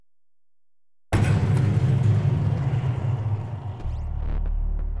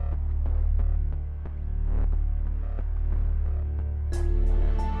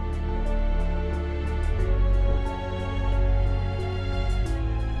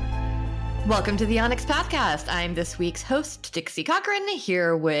Welcome to the Onyx Podcast. I'm this week's host, Dixie Cochran,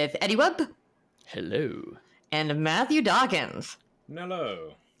 here with Eddie Webb. Hello. And Matthew Dawkins.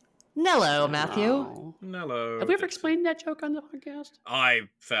 Nello. Nello, Matthew. Oh. Nello. Have we ever explained that joke on the podcast? I'm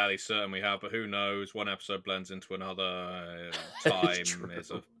fairly certain we have, but who knows? One episode blends into another. Time is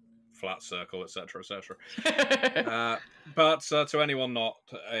a flat circle, etc., etc. But to anyone not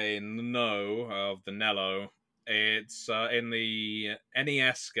in the know of the Nello, it's in the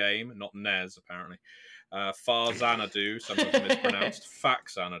NES game, not NES apparently. Far Xanadu, sometimes mispronounced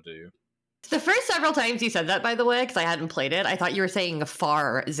Fax Xanadu. The first several times you said that, by the way, because I hadn't played it, I thought you were saying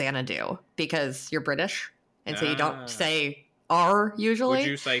Far Xanadu because you're British, and so you don't say R usually. Would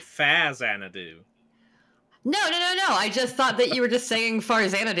you say Fair Xanadu? No. I just thought that you were just saying Far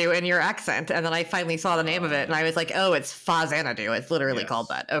Xanadu in your accent, and then I finally saw the name of it, and I was like, oh, it's Far Xanadu. It's literally called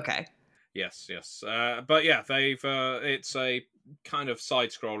that. Okay. Yes. But yeah, it's a kind of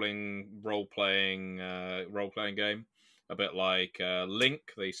side-scrolling role-playing game, a bit like Link,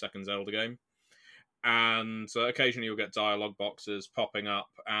 the second Zelda game. And occasionally you'll get dialogue boxes popping up,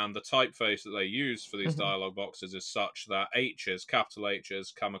 and the typeface that they use for these dialogue boxes is such that capital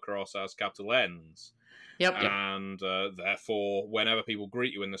H's, come across as capital N's. Yep. And therefore, whenever people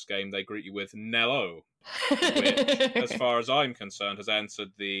greet you in this game, they greet you with Nello, which, as far as I'm concerned, has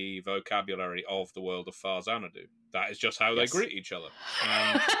entered the vocabulary of the world of Far Xanadu. That is just how they greet each other.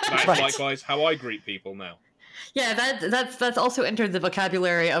 And that is likewise how I greet people now. Yeah, that's also entered the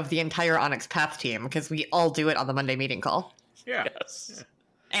vocabulary of the entire Onyx Path team, because we all do it on the Monday meeting call. Yeah. Yes.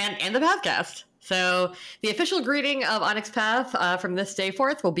 Yeah. And the Pathcast. So the official greeting of Onyx Path from this day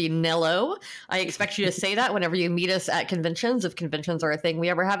forth will be Nello. I expect you to say that whenever you meet us at conventions, if conventions are a thing we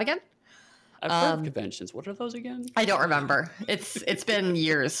ever have again. I've heard of conventions. What are those again? I don't remember. It's been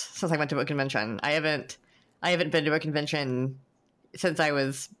years since I went to a convention. I haven't been to a convention since I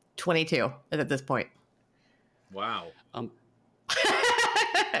was 22 at this point. Wow.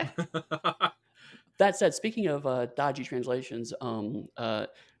 That said, speaking of dodgy translations,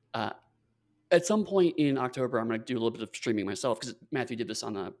 at some point in October, I'm going to do a little bit of streaming myself, because Matthew did this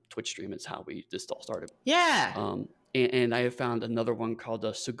on a Twitch stream. It's how this all started. Yeah. And I have found another one called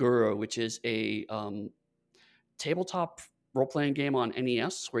Seguro, which is a tabletop role-playing game on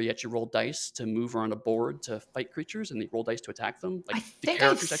NES where you actually roll dice to move around a board to fight creatures, and you roll dice to attack them. I think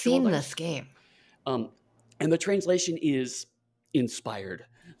I've seen this game. And the translation is inspired.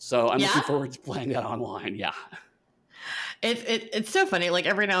 So I'm looking forward to playing that online. Yeah. It's so funny. Like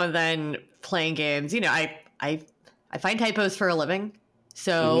every now and then playing games, I find typos for a living.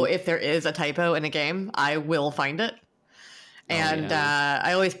 So if there is a typo in a game, I will find it. And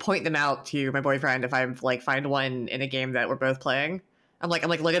I always point them out to my boyfriend if I find one in a game that we're both playing. I'm like,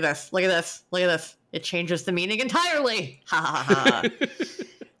 look at this. It changes the meaning entirely. Ha ha ha.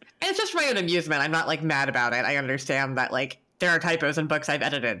 And it's just for my own amusement. I'm not mad about it. I understand that there are typos in books I've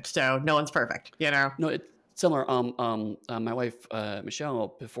edited, so no one's perfect, No, it's similar. My wife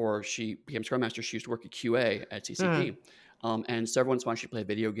Michelle, before she became Scrum Master, she used to work at QA at CCP. And so every once in a while she'd play a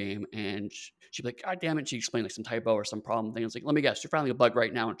video game, and she'd be like, God damn it, she'd explain some typo or some problem thing. It's like, let me guess, you're filing a bug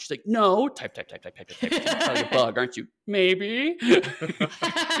right now. And she's like, no, type. You're filing a bug, aren't you? Maybe.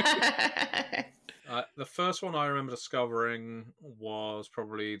 The first one I remember discovering was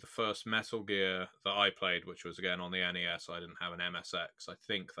probably the first Metal Gear that I played, which was again on the NES. I didn't have an MSX. I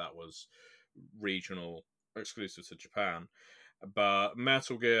think that was regional, exclusive to Japan. But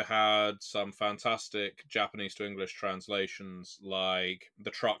Metal Gear had some fantastic Japanese to English translations, like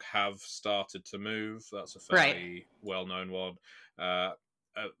 "The truck have started to move." That's a fairly well-known one.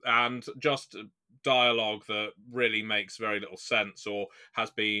 And just dialogue that really makes very little sense, or has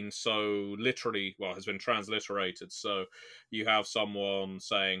been has been transliterated. So you have someone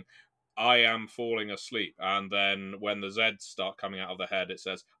saying, I am falling asleep, and then when the Z's start coming out of the head, it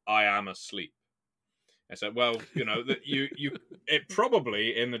says, I am asleep. I said, well, that it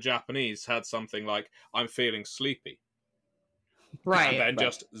probably in the Japanese had something like, I'm feeling sleepy. Right. And then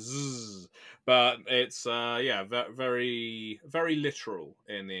just zzz. But it's, very, very literal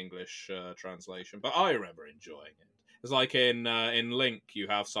in the English translation. But I remember enjoying it. It's like in Link, you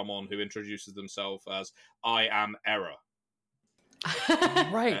have someone who introduces themselves as, I am Error.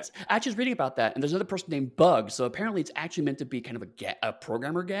 Right. I was reading about that, and there's another person named Bug. So apparently it's actually meant to be kind of a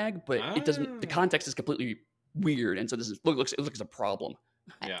programmer gag, but it doesn't. The context is completely weird, and so it looks like a problem.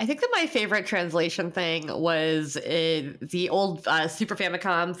 Yeah. I think that my favorite translation thing was the old Super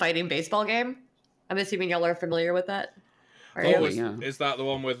Famicom fighting baseball game. I'm assuming y'all are familiar with that. Is that the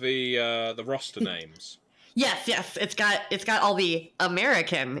one with the roster names? Yes. It's got all the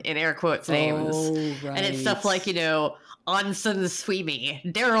American in air quotes names, right. And it's stuff like Anson Sweeney,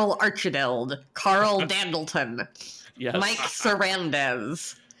 Daryl Archideld, Carl Dandleton, Yes. Mike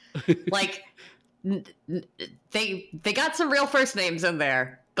Sarandez. Like, they got some real first names in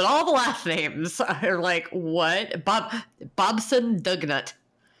there, but all the last names are like, what? Bobson Dugnut,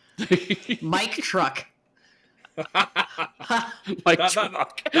 Mike Truck. Mike That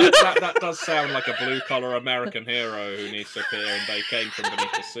Truck. does sound like a blue-collar American hero who needs to appear in They Came From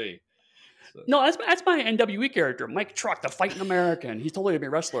Beneath the Sea. So. No, that's my NWE character, Mike Truck, the fighting American. He's totally gonna be a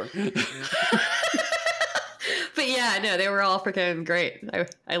wrestler. But yeah, no, they were all freaking great.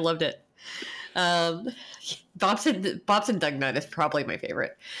 I loved it. Bobson Dugnut is probably my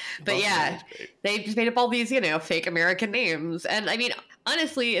favorite. But yeah, they just made up all these, fake American names. And I mean,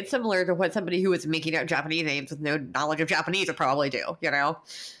 honestly, it's similar to what somebody who was making up Japanese names with no knowledge of Japanese would probably do, Yeah.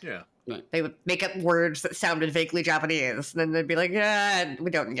 They would make up words that sounded vaguely Japanese, and then they'd be like, yeah,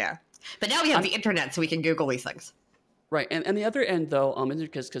 we don't, yeah. But now we have the internet, so we can Google these things. Right, and the other end though,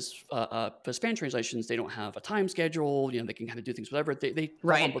 because fan translations, they don't have a time schedule. They can kind of do things whatever. They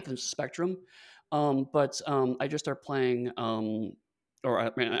fall on both ends of the spectrum. But I just started playing, I'm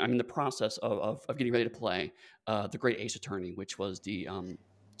in the process of getting ready to play The Great Ace Attorney, which was the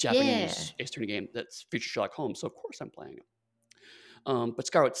Japanese Ace Attorney game that's featured Sherlock Holmes. So of course I'm playing it. But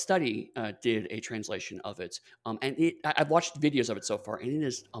Scarlet Study did a translation of it, and I've watched videos of it so far, and it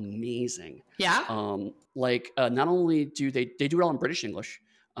is amazing. Yeah. Not only do they do it all in British English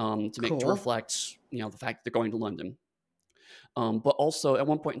to reflect the fact that they're going to London, but also at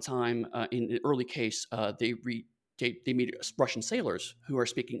one point in time in the early case they meet Russian sailors who are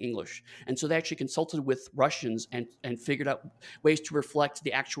speaking English, and so they actually consulted with Russians and figured out ways to reflect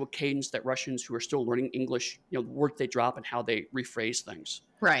the actual cadence that Russians who are still learning English, the words they drop and how they rephrase things.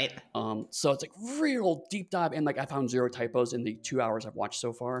 Right. So it's like real deep dive, and I found 0 typos in the 2 hours I've watched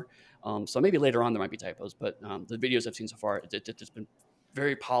so far. So maybe later on there might be typos, but the videos I've seen so far, it's been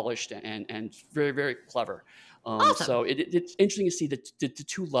very polished and very, very clever. Awesome. So it's interesting to see the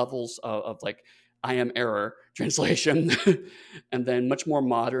 2 levels of I am error translation, and then much more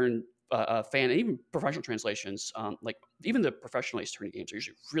modern fan and even professional translations. Even the professional Ace Attorney games are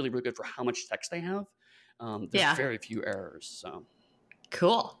usually really, really good for how much text they have. There's very few errors. So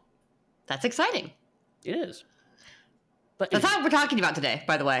cool. That's exciting. It is. But that's not what we're talking about today,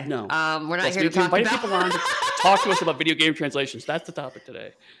 by the way. No, we're not here to talk about. People on to talk to us about video game translations. That's the topic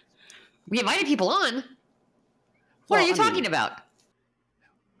today. We invited people on. What are you talking about?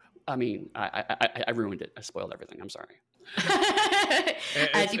 I mean, I ruined it. I spoiled everything. I'm sorry.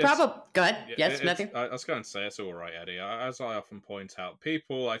 As you probably... Go ahead. Yes, Matthew? I was going to say, it's all right, Eddie. As I often point out,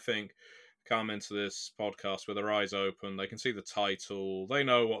 people, I think, come into this podcast with their eyes open. They can see the title. They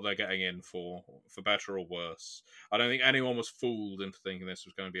know what they're getting in for better or worse. I don't think anyone was fooled into thinking this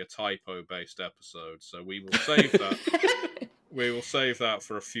was going to be a typo-based episode, so we will save that. We will save that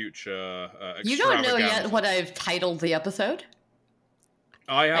for a future You don't know yet what I've titled the episode?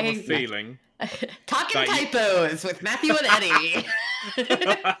 I have a feeling. Talking Typos with Matthew and Eddie.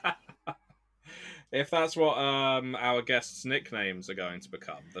 If that's what our guests' nicknames are going to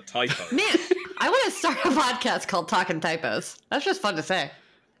become, the typos. Man, I want to start a podcast called Talking Typos. That's just fun to say.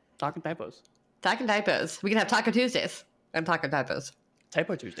 Talking Typos. Talking Typos. We can have Taco Tuesdays and Talking Typos.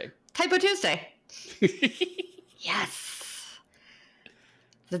 Typo Tuesday. Typo Tuesday. Yes.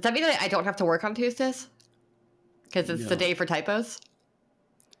 Does that mean that I don't have to work on Tuesdays? Because it's the day for typos?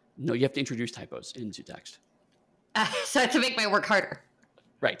 No, you have to introduce typos into text. So to make my work harder.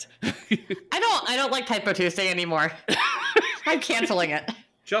 Right. I don't like Typo Tuesday anymore. I'm canceling it.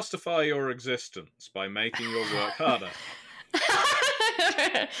 Justify your existence by making your work harder.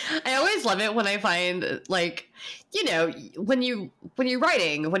 I always love it when I find, when you're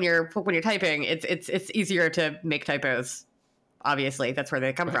writing, when you're typing, it's easier to make typos. Obviously, that's where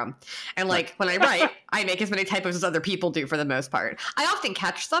they come from. And when I write, I make as many typos as other people do for the most part. I often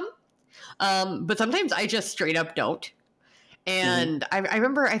catch them, but sometimes I just straight up don't. And I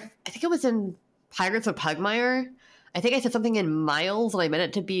remember, I think it was in Pirates of Pugmire. I think I said something in miles, and I meant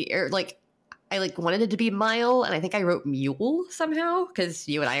it to be I wanted it to be mile, and I think I wrote mule somehow because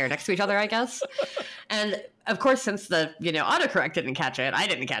you and I are next to each other, I guess. And of course, since the autocorrect didn't catch it, I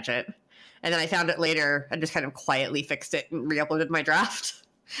didn't catch it. And then I found it later and just kind of quietly fixed it and re-uploaded my draft.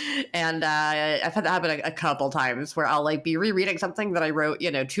 And I've had that happen a couple times where I'll be rereading something that I wrote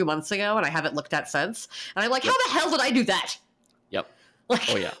 2 months ago, and I haven't looked at since. And I'm like, how the hell did I do that? Yep.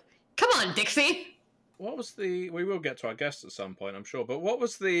 Oh yeah. Come on, Dixie. What was we will get to our guests at some point, I'm sure. But what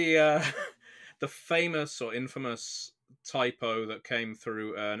was the famous or infamous typo that came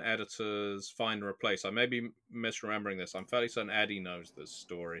through an editor's find and replace. I may be misremembering this. I'm fairly certain Eddie knows this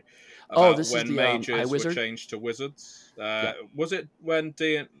story. About this when is the mages were iWizard? changed to wizards. Yeah. Was it when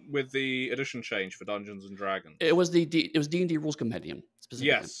with the edition change for Dungeons and Dragons? It was D&D Rules Compendium specifically.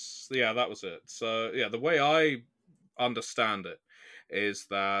 Yes, yeah, that was it. So yeah, the way I understand it is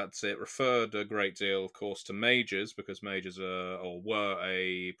that it referred a great deal, of course, to mages, because mages were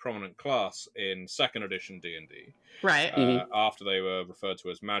a prominent class in 2nd edition D&D. Right. After they were referred to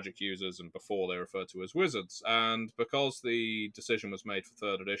as magic users and before they were referred to as wizards. And because the decision was made for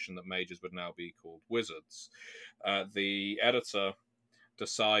 3rd edition that mages would now be called wizards, the editor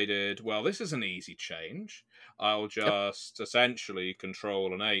decided, well, this is an easy change. I'll just essentially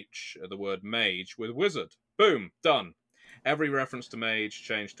control an H, the word mage, with wizard. Boom, done. Every reference to mage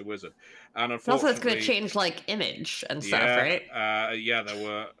changed to wizard. And unfortunately... Also, it's going to change, like, image and stuff, right? Yeah, there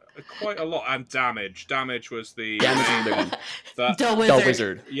were quite a lot. And damage. Damage was the... Damage is the big one. The wizard. The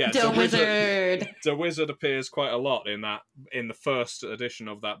wizard. Yeah, The wizard. The wizard appears quite a lot in the 1st edition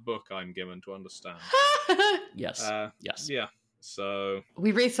of that book, I'm given to understand. Yes. Yes. Yeah. So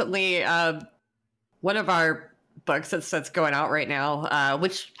we recently, one of our books that's going out right now,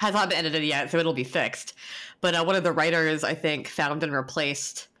 which has not been edited yet, so it'll be fixed. But one of the writers, I think, found and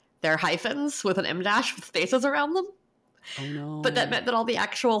replaced their hyphens with an M dash with spaces around them. Oh no! But that meant that all the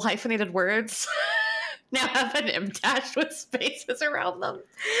actual hyphenated words now have an M dash with spaces around them.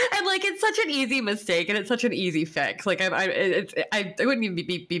 And like, it's such an easy mistake and it's such an easy fix. Like, I wouldn't even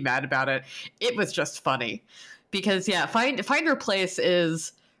be mad about it. It was just funny. Because yeah, find replace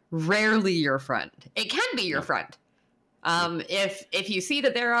is rarely your friend. It can be your friend. If you see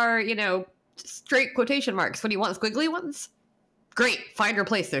that there are, straight quotation marks when you want squiggly ones, great, find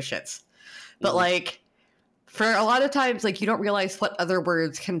replace those shits. But like, for a lot of times, like, you don't realize what other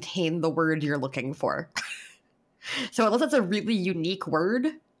words contain the word you're looking for. So unless it's a really unique word,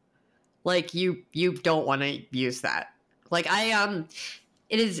 like, you don't want to use that. Like,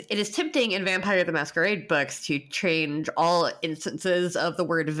 It is tempting in Vampire the Masquerade books to change all instances of the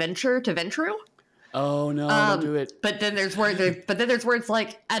word venture to ventru. Oh no, don't do it. But then there's words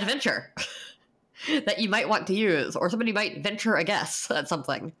like adventure that you might want to use, or somebody might venture a guess at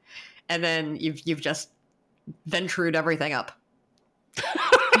something, and then you've just ventured everything up.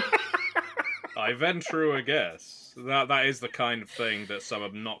 I venture a guess. That is the kind of thing that some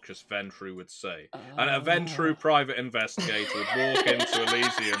obnoxious Ventru would say. And a Ventru private investigator would walk into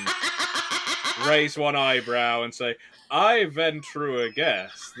Elysium, raise one eyebrow and say, I venture a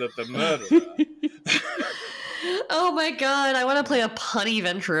guess that the murderer... Oh my god, I want to play a punny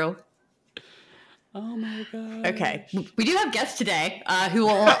Ventru. Oh my god. Okay, we do have guests today who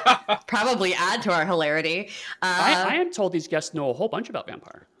will probably add to our hilarity. I am told these guests know a whole bunch about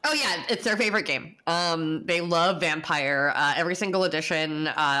Vampire. Oh yeah, it's their favorite game. They love Vampire, every single edition,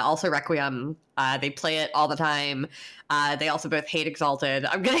 also Requiem. They play it all the time. They also both hate Exalted.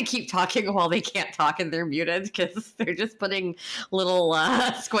 I'm going to keep talking while they can't talk and they're muted because they're just putting little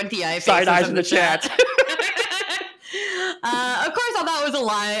squinty eye faces side eyes in the chat. Of course, all that was a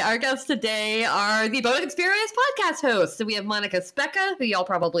lie. Our guests today are the Bonus Experience podcast hosts. So we have Monica Specca, who y'all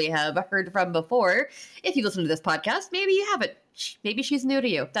probably have heard from before. If you listen to this podcast, maybe you haven't. Maybe she's new to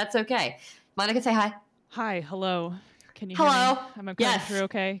you. That's okay. Monica, say hi. Hi, hello. Can you hear me? Am I coming through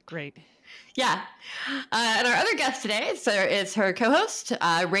okay? Great. Yeah. And our other guest today is her co-host,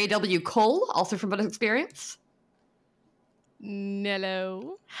 Ray W. Cole, also from Bonus Experience.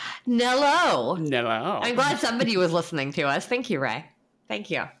 Nello. Nello. No. I'm glad somebody was listening to us. Thank you, Ray. Thank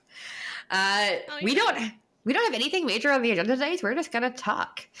you. We don't have anything major on the agenda today, so we're just going to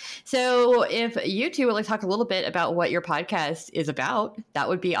talk. So if you two would like to talk a little bit about what your podcast is about, that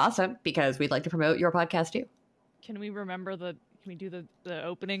would be awesome, because we'd like to promote your podcast too. Can we do the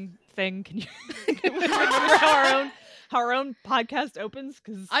opening thing? Can we remember how our own podcast opens?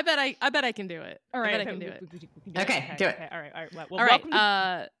 Because I bet I can do it. All right, I can do it. Okay, do it. All right. Well, All right.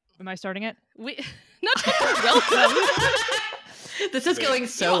 am I starting it? Not welcome. This is going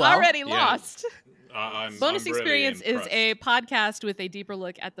so You well. already lost. Bonus I'm really Experience is impressed. a podcast with a deeper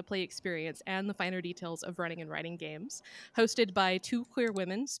look at the play experience and the finer details of running and writing games, hosted by two queer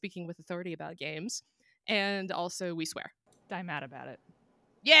women speaking with authority about games, and also we swear. Die mad about it.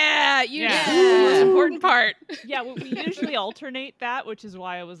 Yeah, you Yeah. did the most important part. Yeah, we usually alternate that, which is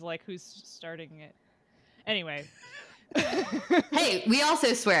why I was like, who's starting it? Anyway. Hey, we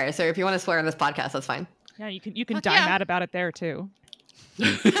also swear, so if you want to swear on this podcast, that's fine. Yeah, you can Fuck die yeah. mad about it there too.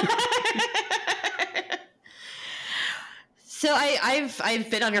 So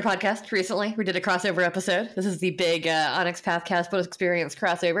I've been on your podcast recently. We did a crossover episode. This is the big Onyx Pathcast Bonus Experience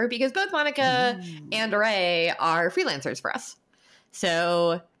crossover because both Monica and Ray are freelancers for us.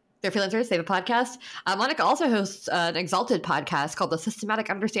 So they're freelancers. They have a podcast. Monica also hosts an Exalted podcast called The Systematic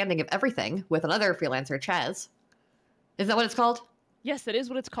Understanding of Everything with another freelancer, Chaz. Is that what it's called? Yes, that is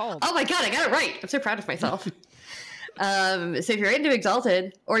what it's called. Oh my god, I got it right. I'm so proud of myself. So if you're into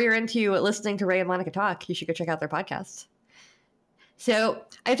Exalted or you're into listening to Ray and Monica talk, you should go check out their podcasts. So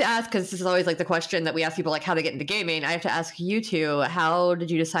I have to ask, because this is always like the question that we ask people, like how they get into gaming. I have to ask you two, how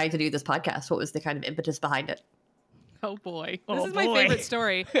did you decide to do this podcast? What was the kind of impetus behind it? Oh boy. Oh, This is my boy. favorite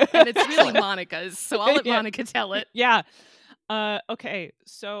story. And it's really Monica's. So I'll let Yeah. Monica tell it. Yeah. Okay.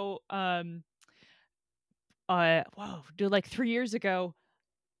 So, like 3 years ago,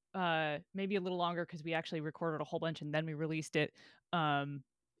 maybe a little longer because we actually recorded a whole bunch and then we released it.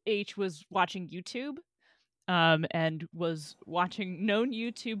 H was watching YouTube, and was watching known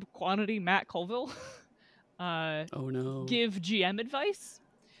YouTube quantity Matt Colville, Oh no. give GM advice.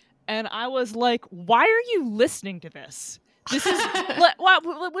 And I was like, why are you listening to this? This is what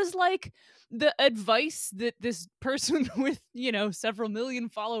it was like the advice that this person with, several million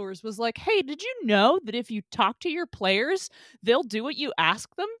followers was like, hey, did you know that if you talk to your players, they'll do what you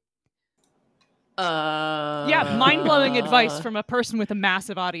ask them? Yeah, mind-blowing advice from a person with a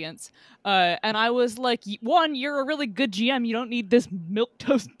massive audience. And I was like, one, you're a really good GM. You don't need this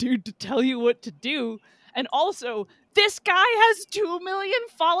milquetoast dude to tell you what to do. And also, this guy has 2 million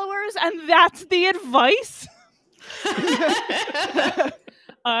followers, and that's the advice?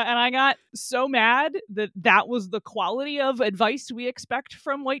 And I got so mad that was the quality of advice we expect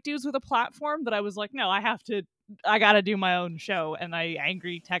from white dudes with a platform that I was like, no, I gotta do my own show. And I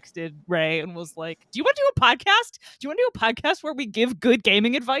angry texted Ray and was like, do you want to do a podcast? Do you want to do a podcast where we give good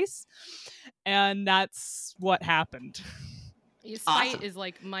gaming advice? And that's what happened. Spite Awesome. is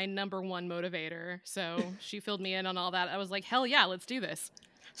like my number one motivator. So she filled me in on all that. I was like, hell yeah, let's do this.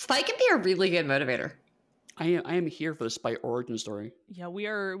 Spike can be a really good motivator. I am here for the Spite origin story. Yeah, we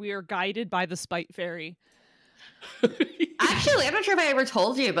are guided by the Spite Fairy. Actually, I'm not sure if I ever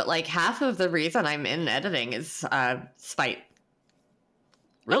told you, but like half of the reason I'm in editing is Spite.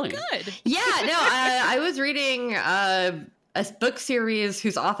 Really? Good. Yeah, no, I was reading a book series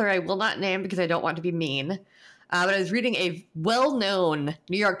whose author I will not name because I don't want to be mean. But I was reading a well-known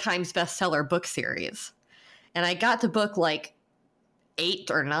New York Times bestseller book series, and I got to book like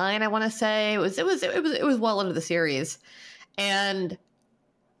 8 or 9, I want to say. It was well into the series, and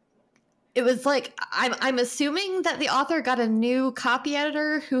it was like I'm assuming that the author got a new copy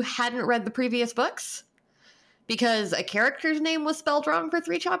editor who hadn't read the previous books, because a character's name was spelled wrong for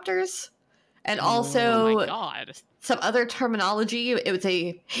 3 chapters, and also Oh my god. some other terminology.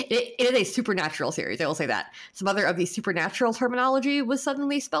 It is a supernatural series, I will say that. Some other of the supernatural terminology was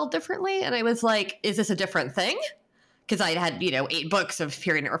suddenly spelled differently, and I was like, is this a different thing? Because I had 8 books of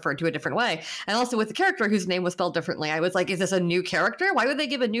hearing it referred to a different way. And also with the character whose name was spelled differently, I was like, is this a new character? Why would they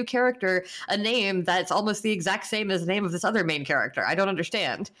give a new character a name that's almost the exact same as the name of this other main character? I don't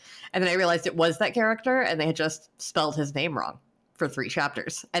understand. And then I realized it was that character, and they had just spelled his name wrong for 3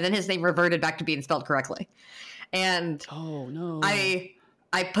 chapters. And then his name reverted back to being spelled correctly. And Oh no. I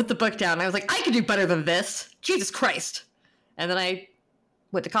put the book down. And I was like, I could do better than this. Jesus Christ. And then I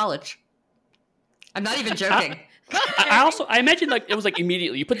went to college. I'm not even joking. I imagine like it was like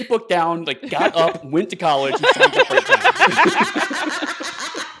immediately you put the book down, like got up, went to college, and signed up for exams.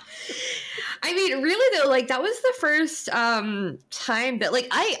 I mean, really though, like that was the first time that like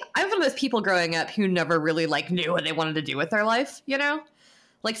I'm one of those people growing up who never really like knew what they wanted to do with their life,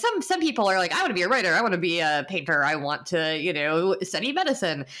 Like some people are like, I want to be a writer, I want to be a painter, I want to, study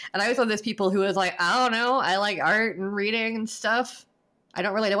medicine. And I was one of those people who was like, I don't know, I like art and reading and stuff. I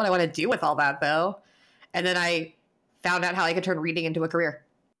don't really know what I want to do with all that though. And then I found out how I could turn reading into a career.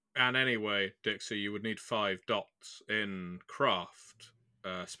 And anyway, Dixie, you would need 5 dots in craft,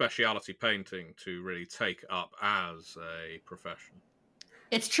 speciality painting to really take up as a profession.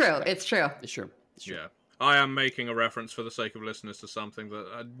 It's true. It's true. Sure. Yeah. I am making a reference for the sake of listeners to something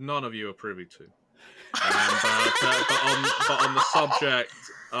that none of you are privy to. But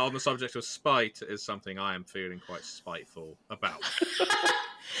on the subject of spite is something I am feeling quite spiteful about.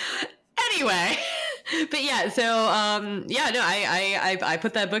 Anyway, but yeah, so I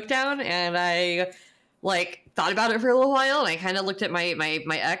put that book down and I like thought about it for a little while, and I kind of looked at my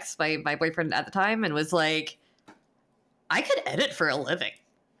ex, my boyfriend at the time, and was like, I could edit for a living.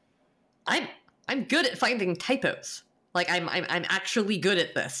 I'm good at finding typos. Like I'm actually good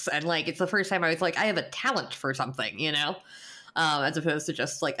at this, and like it's the first time I was like, I have a talent for something, as opposed to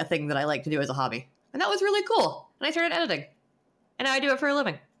just like a thing that I like to do as a hobby. And that was really cool. And I started editing. and now I do it for a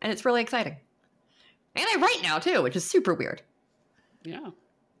living, and it's really exciting. And I write now too, which is super weird. Yeah.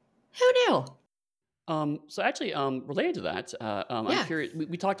 Who knew? So actually, related to that, Yeah. I'm curious.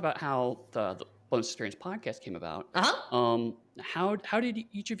 We talked about how the Bonus Experience podcast came about. How did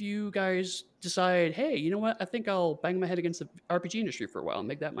each of you guys decide? Hey, you know what? I think I'll bang my head against the RPG industry for a while and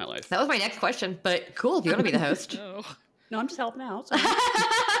make that my life. That was my next question, but cool if you want to be the host. Oh. No, I'm just helping out. So.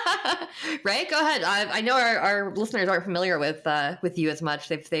 Right? Go ahead. I know our listeners aren't familiar with you as much.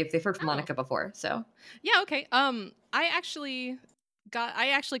 They've heard from Monica before, so Yeah, okay. I actually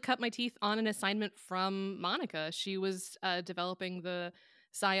cut my teeth on an assignment from Monica. She was developing the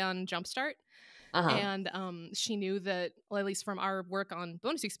Scion Jumpstart. And she knew that, well, at least from our work on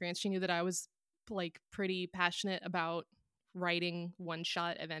Bonus Experience, she knew that I was like pretty passionate about writing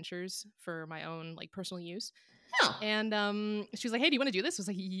one-shot adventures for my own like personal use. Oh. And she was like, "Hey, do you want to do this?" I was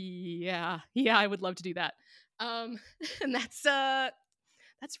like, "Yeah, I would love to do that." And that's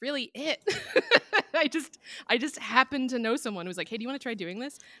really it. I just happened to know someone who was like, "Hey, do you want to try doing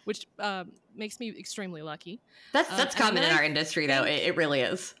this?" Which makes me extremely lucky. That's common in our industry, though. It really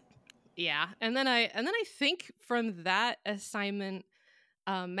is. Yeah, and then I think from that assignment,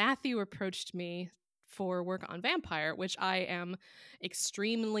 Matthew approached me for work on Vampire, which I am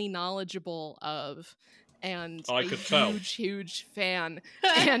extremely knowledgeable of, and I could tell. huge fan.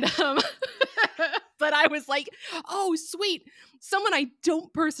 And but I was like, "Oh, sweet! Someone I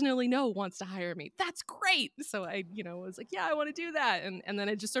don't personally know wants to hire me. That's great!" So I, was like, "Yeah, I want to do that," and then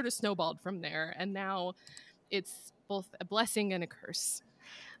it just sort of snowballed from there, and now it's both a blessing and a curse.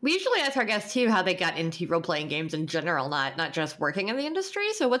 We usually ask our guests too how they got into role-playing games in general, not just working in the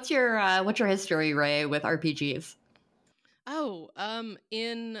industry. So what's your history, Ray, with RPGs? Oh,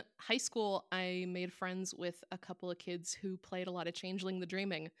 in high school, I made friends with a couple of kids who played a lot of Changeling the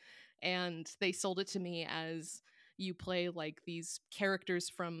Dreaming, and they sold it to me as you play like these characters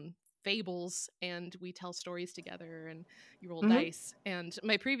from fables, and we tell stories together, and you roll dice. And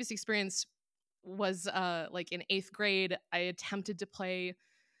my previous experience was like in 8th grade, I attempted to play,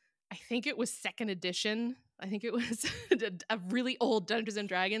 I think it was 2nd edition. I think it was a really old Dungeons and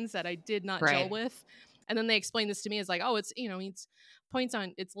Dragons that I did not gel with. And then they explained this to me as like, oh, it's, it's points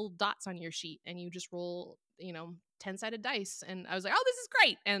on, it's little dots on your sheet and you just roll, 10-sided dice. And I was like, oh, this is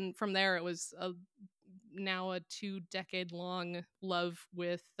great. And from there, it was now a 2-decade-long love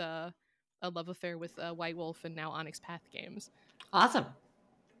affair with White Wolf and now Onyx Path games. Awesome.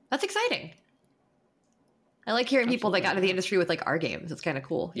 That's exciting. I like hearing people that got into the industry with like our games. It's kind of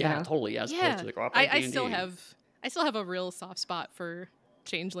cool. Yeah, totally. As opposed to like, I still have a real soft spot for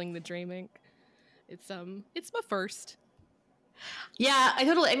Changeling the Dreaming. It's my first. Yeah,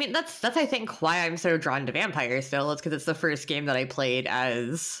 I mean, that's I think why I'm so drawn to Vampire still. It's because it's the first game that I played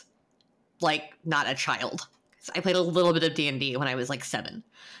as like not a child. I played a little bit of D&D when I was like 7,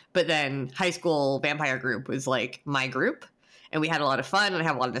 but then high school Vampire group was like my group. And we had a lot of fun, and I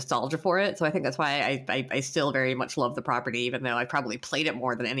have a lot of nostalgia for it. So I think that's why I still very much love the property, even though I probably played it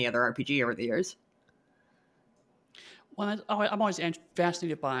more than any other RPG over the years. Well, I'm always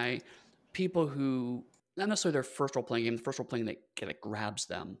fascinated by people who, not necessarily their first role-playing game, the first role-playing that grabs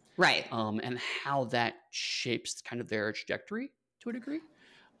them. Right. And how that shapes kind of their trajectory to a degree.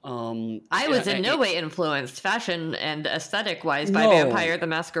 I was in no way influenced fashion and aesthetic-wise by Vampire the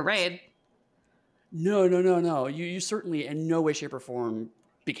Masquerade. No. You certainly in no way, shape, or form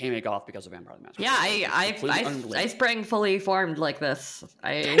became a goth because of Vampire the Masquerade. Yeah, I sprang fully formed like this.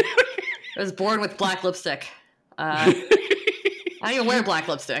 I was born with black lipstick. I don't even wear black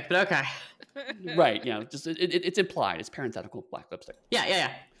lipstick, but okay. Right, yeah, just it's implied. It's parenthetical black lipstick.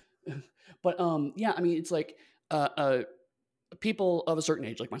 Yeah. But yeah, I mean, it's like people of a certain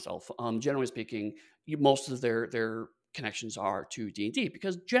age, like myself, generally speaking, most of their connections are to D&D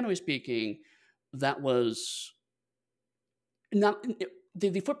because generally speaking, that was not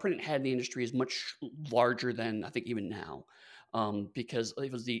the footprint it had in the industry is much larger than I think even now, because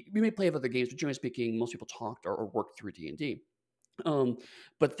it was we may play other games, but generally speaking, most people talked or worked through D&D.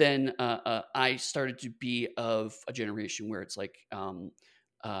 But then I started to be of a generation where it's like, maybe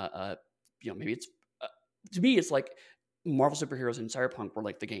it's to me it's like Marvel superheroes and Cyberpunk were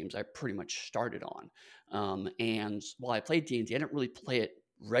like the games I pretty much started on. And while I played D&D, I didn't really play it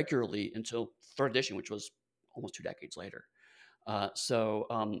regularly until 3rd edition, which was almost 2 decades later. So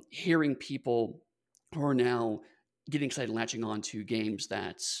hearing people who are now getting excited and latching on to games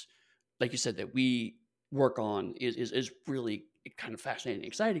that, like you said, that we work on is really kind of fascinating and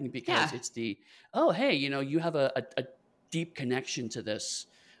exciting because it's hey, you have a deep connection to this.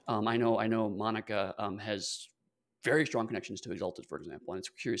 I know Monica has very strong connections to Exalted, for example, and it's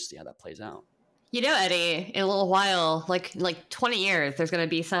curious to see how that plays out. You know, Eddie, in a little while, like 20 years, there's going to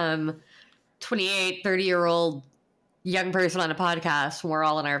be some 28, 30-year-old young person on a podcast when we're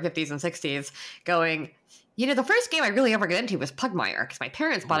all in our 50s and 60s going, you know, the first game I really ever got into was Pugmire because my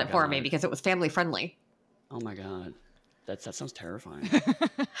parents bought my it for me God. because it was family friendly. Oh my God. That sounds terrifying. Does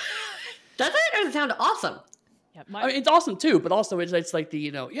it? Or does it sound awesome? Yeah, I mean, it's awesome too, but also it's like the,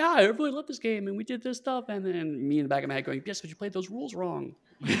 you know, yeah, I really love this game and we did this stuff. And then me in the back of my head going, yes, but you played those rules wrong.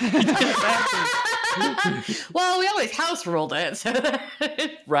 Well, we always house ruled it. So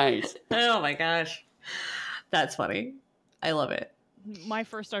Right. oh my gosh. That's funny. I love it. My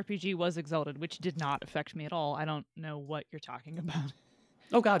first RPG was Exalted, which did not affect me at all. I don't know what you're talking about.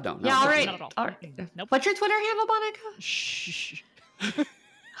 Oh God, no. Yeah, all right. Not at all. All right. Nope. What's your Twitter handle, Monica? Shh.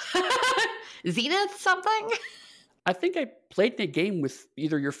 Zenith something? I think I played the game with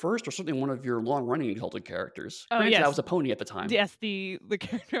either your first or certainly one of your long-running Exalted characters. Oh, Granted, yes. I was a pony at the time. Yes, the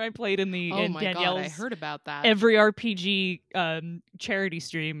character I played in the Oh in my Danielle's god, I heard about that. every RPG charity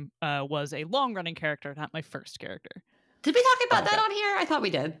stream was a long-running character, not my first character. Did we talk about that Okay. on here? I thought we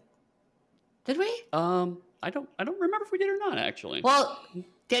did. Did we? I don't remember if we did or not actually. Well,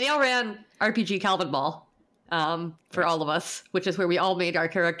 Danielle ran RPG Calvin Ball for all of us, which is where we all made our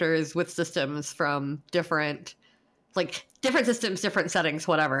characters with systems from different systems, different settings,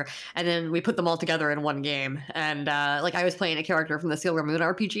 whatever. And then we put them all together in one game. And I was playing a character from the Sailor Moon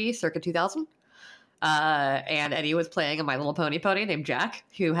RPG circa 2000. And Eddie was playing a My Little Pony pony named Jack,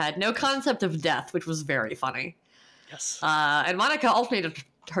 who had no concept of death, which was very funny. Yes. And Monica alternated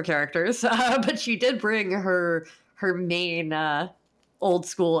her characters, but she did bring her main old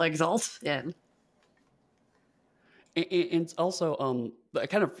school Exalt in. And also, I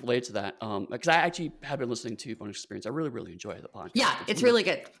kind of related to that because I actually have been listening to Bonus Experience. I really, really enjoy the podcast. Yeah, it's one of really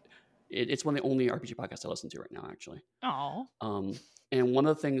good. It's one of the only RPG podcasts I listen to right now, actually. Oh, And one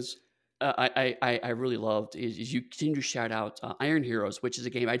of the things I really loved is you continue to shout out Iron Heroes, which is a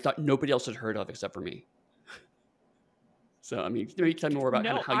game I thought nobody else had heard of except for me. So, I mean, can you tell me more about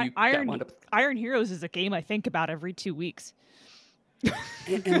kind of how you got wound up? Iron Heroes is a game I think about every 2 weeks.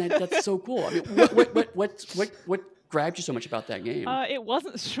 And that's so cool. I mean, what grabbed you so much about that game? It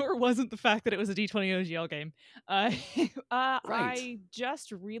wasn't the fact that it was a D20 OGL game. I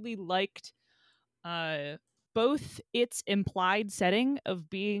just really liked both its implied setting of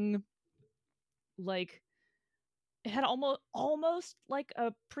being like it had almost like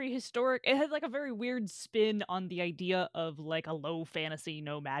a prehistoric. It had like a very weird spin on the idea of like a low fantasy,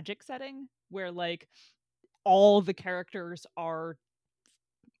 no magic setting where like all the characters are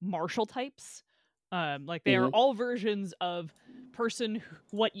martial types. Like they are all versions of person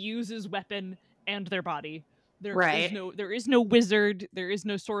what uses weapon and their body. There is no wizard, there is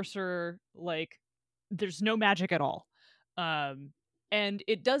no sorcerer, like there's no magic at all. And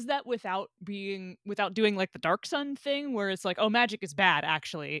it does that without doing like the Dark Sun thing where it's like, oh, magic is bad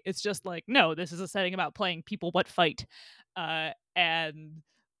actually. It's just like, no, this is a setting about playing people what fight. And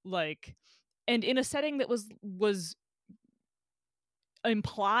in a setting that was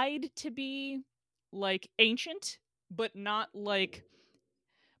implied to be like ancient, but not like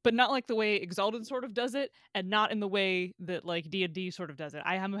the way Exalted sort of does it, and not in the way that like D&D sort of does it.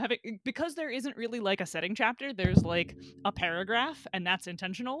 I am having, because there isn't really like a setting chapter, there's like a paragraph, and that's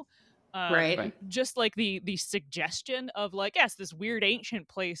intentional. Right. Just like the suggestion of like, yes, this weird ancient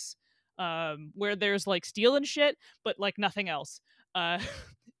place where there's like steel and shit, but like nothing else.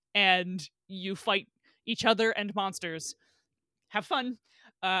 And you fight each other and monsters. Have fun.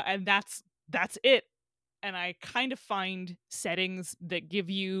 And that's it. And I kind of find settings that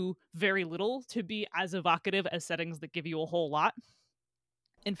give you very little to be as evocative as settings that give you a whole lot.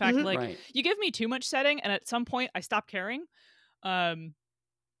 In fact, you give me too much setting, and at some point I stop caring.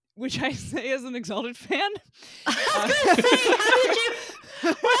 Which I say as an Exalted fan. I was gonna say, how did you?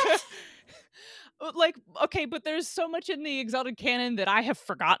 What? Like, okay, but there's so much in the Exalted canon that I have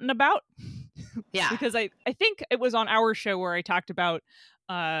forgotten about. Yeah. Because I think it was on our show where I talked about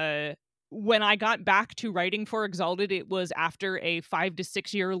when I got back to writing for Exalted, it was after a 5 to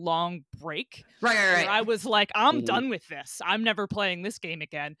 6 year long break. Right. Where I was like, I'm done with this. I'm never playing this game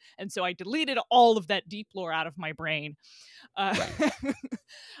again. And so I deleted all of that deep lore out of my brain. And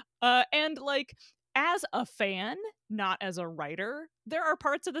like, as a fan, not as a writer, there are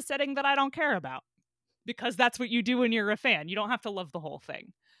parts of the setting that I don't care about. Because that's what you do when you're a fan. You don't have to love the whole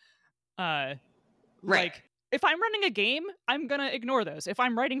thing. Like, if I'm running a game, I'm gonna ignore those. If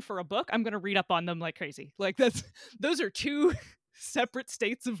I'm writing for a book, I'm gonna read up on them like crazy. Like those are two separate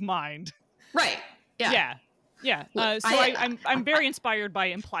states of mind. Right. Yeah. Yeah. Look, So I'm very inspired by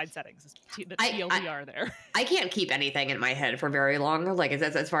implied settings. The TLDR there. I can't keep anything in my head for very long, like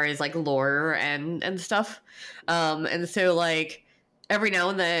as far as like lore and stuff. And so like every now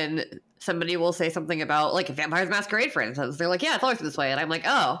and then somebody will say something about like Vampires Masquerade, for instance. They're like, yeah, it's always this way, and I'm like,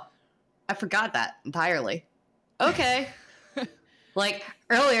 oh, I forgot that entirely. Okay. Like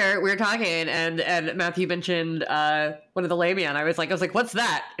earlier we were talking and Matthew mentioned one of the Lamian. I was like, what's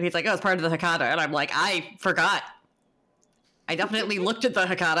that? And he's like, oh, it's part of the Hakata. And I'm like, I forgot. I definitely looked at the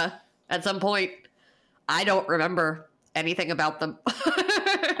Hakata at some point. I don't remember anything about them.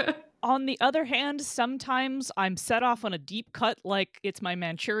 On the other hand, sometimes I'm set off on a deep cut, like it's my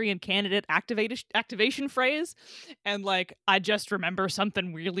Manchurian Candidate activation phrase, and like I just remember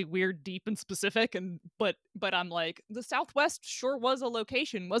something really weird, deep, and specific. But I'm like, the Southwest sure was a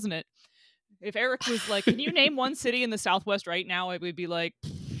location, wasn't it? If Eric was like, "Can you name one city in the Southwest right now?" I would be like,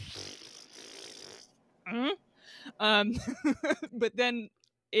 but then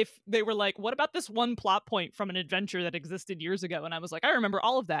if they were like, what about this one plot point from an adventure that existed years ago? And I was like, I remember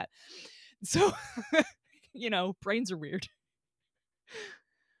all of that. So, brains are weird.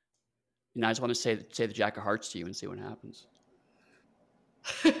 And I just want to say the Jack of Hearts to you and see what happens.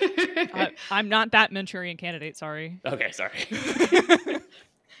 I'm not that Manchurian Candidate, sorry. Okay, sorry.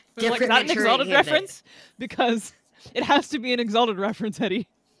 Different is that an Exalted Manchurian reference? Because it has to be an Exalted reference, Eddie.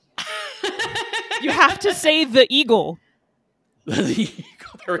 You have to say the eagle. The eagle.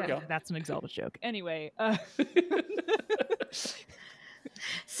 There we go. That's an Exalted joke. Anyway.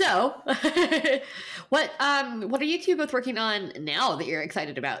 So, what are you two both working on now that you're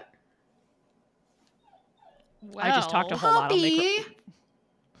excited about? Well, I just talked a whole lot.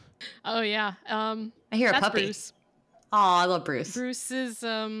 Oh yeah. I hear a that's puppy. Bruce. Oh, I love Bruce. Bruce is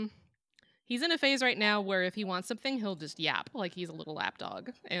he's in a phase right now where if he wants something, he'll just yap like he's a little lap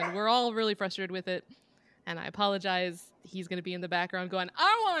dog, and we're all really frustrated with it. And I apologize. He's going to be in the background going,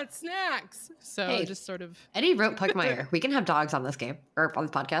 "I want snacks." So Hey, just sort of. Eddie wrote Pugmire. We can have dogs on this game or on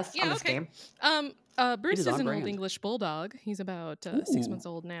this podcast on this game. Bruce is on an brand. old English bulldog. He's about 6 months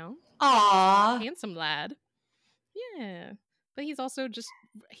old now. Aw. Handsome lad. Yeah. But he's also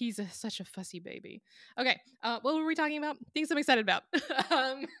such a fussy baby. Okay. What were we talking about? Things I'm excited about.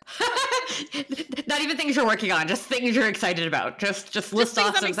 Not even things you're working on, just things you're excited about. Just list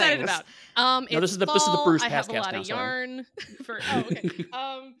off some I'm excited things. about. No, this is the fall. Bruce I have a Pastcast lot now, of sorry. yarn for. Oh, okay.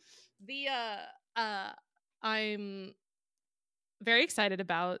 I'm very excited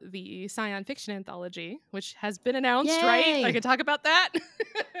about the Scion Fiction Anthology, which has been announced. Yay. Right? I could talk about that.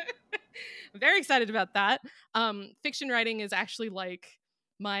 I'm very excited about that. Fiction writing is actually like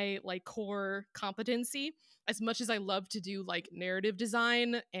my core competency. As much as I love to do like narrative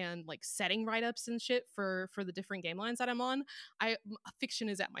design and like setting write-ups and shit for the different game lines that I'm on, fiction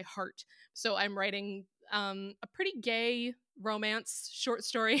is at my heart. So I'm writing a pretty gay romance short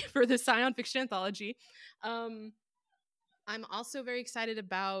story for the Scion Fiction Anthology. I'm also very excited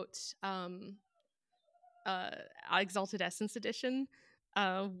about Exalted Essence Edition.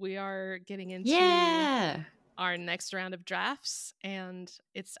 We are getting into our next round of drafts, and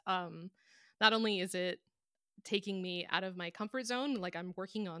it's not only is it taking me out of my comfort zone, like I'm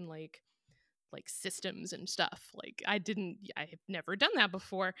working on like systems and stuff. Like I have never done that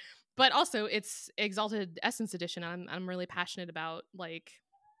before, but also it's Exalted Essence Edition. I'm really passionate about like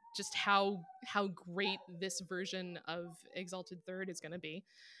just how great this version of Exalted Third is going to be.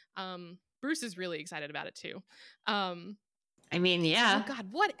 Bruce is really excited about it too. I mean, yeah. Oh God,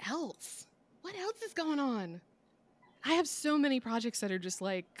 what else? What else is going on? I have so many projects that are just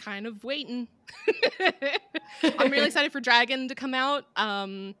like kind of waiting. I'm really excited for Dragon to come out.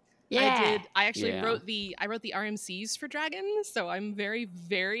 Yeah. I actually wrote the RMCs for Dragon, so I'm very,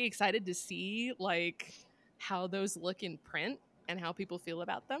 very excited to see like how those look in print and how people feel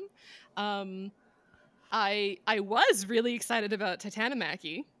about them. I was really excited about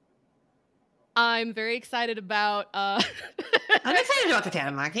Titanomachy. I'm very excited about I'm excited about the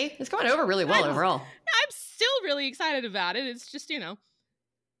Tanomaki. It's going over really well overall. I'm still really excited about it. It's just,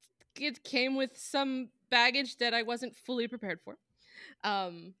 it came with some baggage that I wasn't fully prepared for.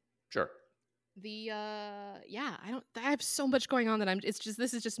 Sure. I have so much going on that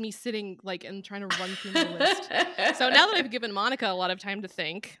this is just me sitting like and trying to run through my list. So now that I've given Monica a lot of time to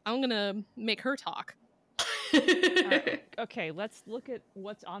think, I'm going to make her talk. Okay, let's look at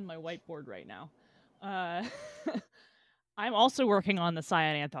what's on my whiteboard right now. I'm also working on the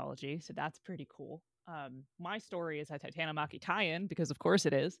Scion Anthology, so that's pretty cool. My story is a Titanomachy tie-in, because of course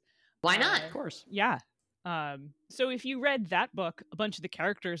it is. Why not? Of course. Yeah. So if you read that book, a bunch of the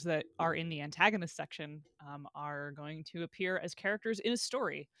characters that are in the antagonist section are going to appear as characters in a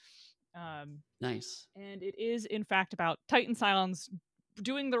story. Nice. And it is, in fact, about Titan Scions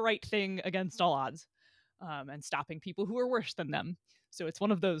doing the right thing against all odds, and stopping people who are worse than them. So it's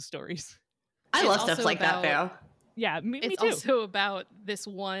one of those stories. I It's love stuff also like that, about- though. Yeah, me It's too. also about this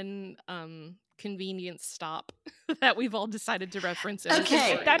one convenience stop that we've all decided to reference. every Okay,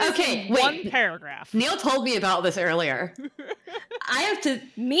 single That is okay, in wait. one paragraph. Neil told me about this earlier. I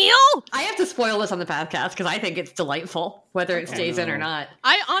Neil. have to spoil this on the podcast because I think it's delightful, whether it Okay. stays in or No. not.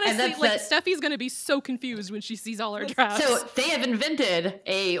 I honestly that's like that- Steffi's gonna be so confused when she sees all our drafts. So they have invented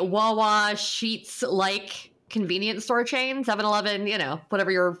a Wawa Sheets like convenience store chain, 7-Eleven,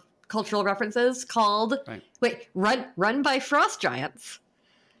 whatever your cultural reference is, called run by frost giants,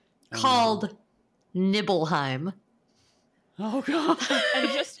 called Nibelheim. Oh god.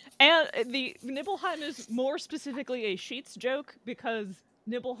 And the Nibelheim is more specifically a Sheets joke because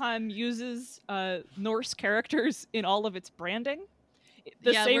Nibelheim uses Norse characters in all of its branding.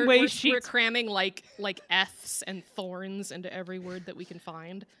 The yeah, same we're, way we're, we're Sheets. cramming like F's and thorns into every word that we can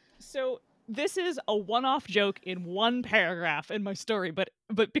find. So this is a one-off joke in one paragraph in my story, but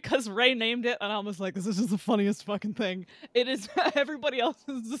because Ray named it, and I was like, this is just the funniest fucking thing. It is. Everybody else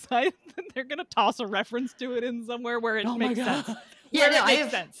has decided that they're gonna toss a reference to it in somewhere where it Oh my makes god. sense. Yeah, Where no, it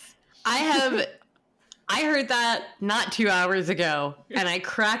makes sense. I heard that not 2 hours ago, and I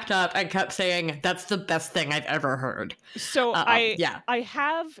cracked up and kept saying, that's the best thing I've ever heard. So Yeah. I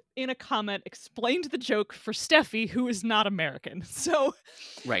have in a comment explained the joke for Steffi, who is not American. So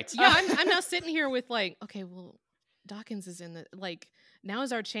Right. Yeah, I'm now sitting here with like, okay, well, Dawkins is in the now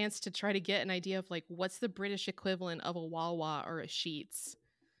is our chance to try to get an idea of like what's the British equivalent of a Wawa or a Sheets.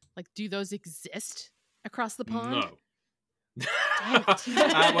 Like, do those exist across the pond? No. Damn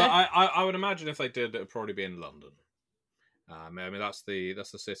it. Well, I would imagine if they did, it would probably be in London. I mean, that's the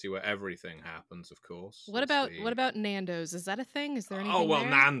city where everything happens, of course. What It's about Nando's? Is that a thing? Is there anything? Oh well, there?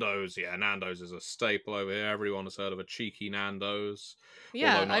 Nando's. Yeah, Nando's is a staple over here. Everyone has heard of a cheeky Nando's.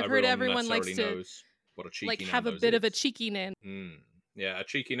 Yeah, although not I've heard everyone likes necessarily to knows what a cheeky like have a Nando's bit of a is. cheeky Nan. Yeah, a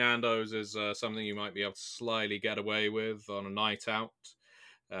cheeky Nando's is something you might be able to slyly get away with on a night out.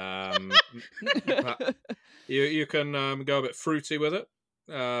 You can go a bit fruity with it,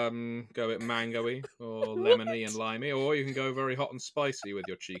 go a bit mango-y or lemony and limey, or you can go very hot and spicy with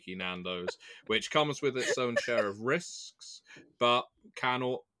your cheeky Nando's, which comes with its own share of risks, but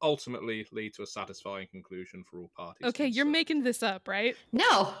can ultimately lead to a satisfying conclusion for all parties. Okay, you're concerned. making this up, right?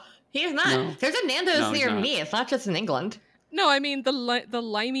 No, he's not. No. There's a Nando's No, he's near not. me. It's not just in England. No, I mean the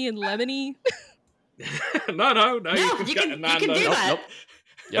limey and lemony. no, No, you you get can a do Nando's. that.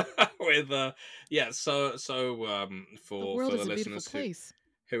 With for The world for is the a beautiful listeners place.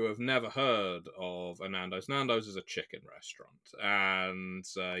 who have never heard of a Nando's. Nando's is a chicken restaurant, and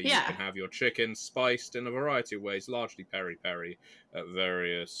you Yeah. can have your chicken spiced in a variety of ways, largely peri-peri at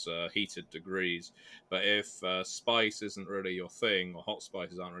various heated degrees. But if spice isn't really your thing, or hot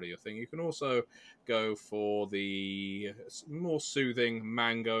spices aren't really your thing, you can also go for the more soothing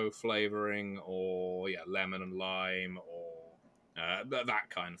mango flavoring, or lemon and lime, or that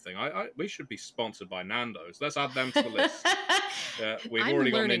kind of thing. We should be sponsored by Nando's. Let's add them to the list. We've I'm already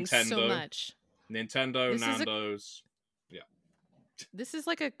got learning Nintendo. so much. Nintendo, This is a- Nando's. This is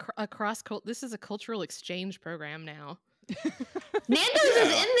like a cross. This is a cultural exchange program now. Nando's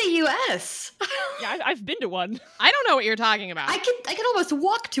is in the U.S. yeah, I've been to one. I don't know what you're talking about. I can almost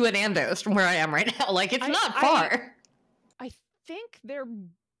walk to a Nando's from where I am right now. Like, it's not I- far. I think they're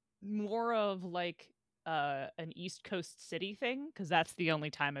more of like an East Coast city thing because that's the only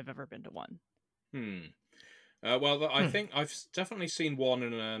time I've ever been to one. I think I've definitely seen one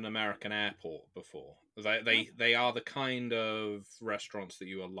in an American airport before. They are the kind of restaurants that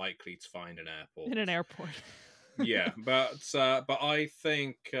you are likely to find in airports. In an airport. Yeah, but I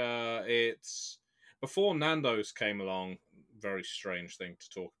think it's before Nando's came along. Very strange thing to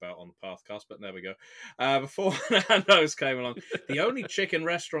talk about on the podcast, but there we go. Before Nando's came along, the only chicken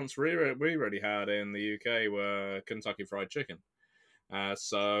restaurants we really had in the UK were Kentucky Fried Chicken.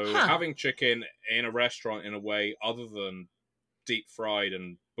 Having chicken in a restaurant in a way other than deep fried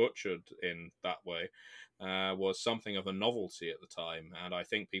and butchered in that way was something of a novelty at the time, and I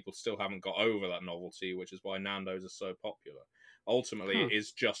think people still haven't got over that novelty, which is why Nando's is so popular. Ultimately, it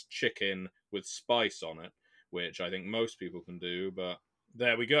is just chicken with spice on it, which I think most people can do, but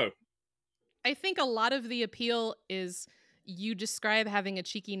there we go. I think a lot of the appeal is you describe having a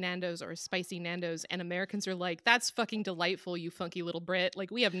cheeky Nando's or a spicy Nando's, and Americans are like, that's fucking delightful, you funky little Brit.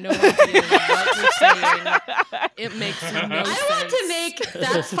 Like, we have no idea what you're saying. It makes no sense. I want to make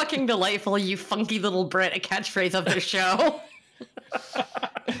 "That's fucking delightful, you funky little Brit" a catchphrase of the show.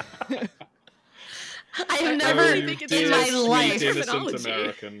 I have I never really you think it's in dear, my sweet, life, innocent terminology.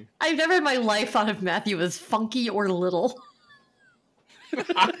 American. I've never in my life thought of Matthew as funky or little.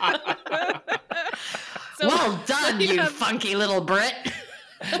 So, Well done, you yeah, funky little Brit.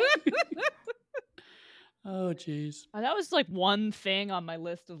 Oh, jeez. That was like one thing on my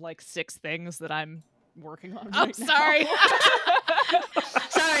list of like 6 things that I'm working on Oh, right now. sorry.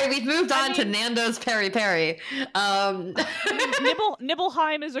 Sorry, we've moved I on to mean- Nando's Peri Peri.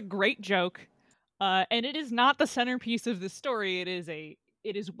 Nibelheim is a great joke, and it is not the centerpiece of the story. It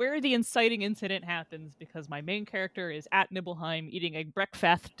is where the inciting incident happens because my main character is at Nibelheim eating a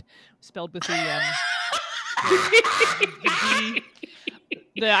breakfast, spelled with the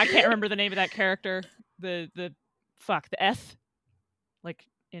I can't remember the name of that character. The F, like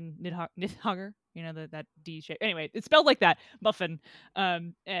in Nidhogger, you know, that D shape. Anyway, it's spelled like that, Muffin.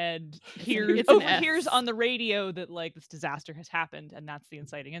 And it's an F. overhears on the radio that like this disaster has happened, and that's the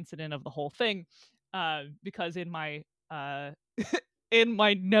inciting incident of the whole thing. Because in my in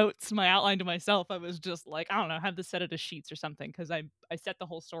my notes, my outline to myself, I was just like, I don't know, have this set it as sheets or something, because I set the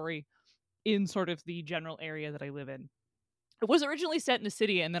whole story in sort of the general area that I live in. It was originally set in a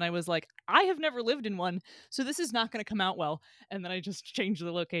city, and then I was like, I have never lived in one, so this is not going to come out well. And then I just changed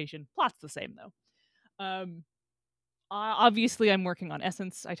the location. Plot's the same, though. Obviously, I'm working on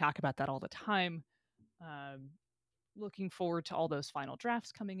Essence. I talk about that all the time. Looking forward to all those final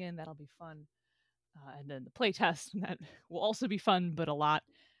drafts coming in. That'll be fun. And then the playtest, and that will also be fun, but a lot.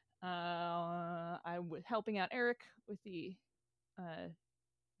 I'm helping out Eric with the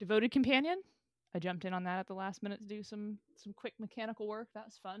Devoted Companion. I jumped in on that at the last minute to do some quick mechanical work. That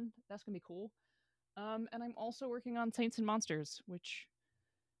was fun. That's gonna be cool. And I'm also working on Saints and Monsters, which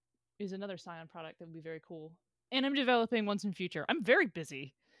is another Scion product that would be very cool. And I'm developing Once and Future. I'm very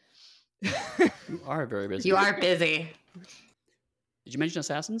busy. You are very busy. You are busy. Did you mention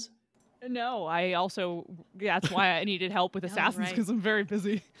Assassins? No, I also that's why I needed help with Oh, Assassins, right. because I'm very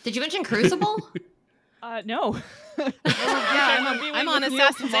busy. Did you mention Crucible? No. Yeah, I'm on with Neil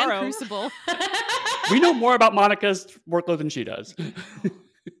Assassins and tomorrow. Crucible. We know more about Monica's workload than she does.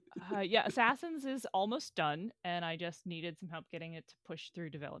 Yeah, Assassins is almost done, and I just needed some help getting it to push through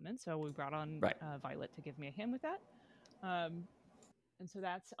development. So we brought on Right. Violet to give me a hand with that. And so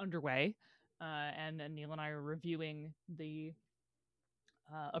that's underway. And then Neil and I are reviewing the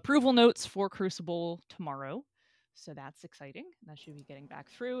approval notes for Crucible tomorrow. So that's exciting. That should be getting back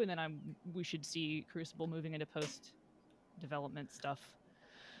through, and then we should see Crucible moving into post development stuff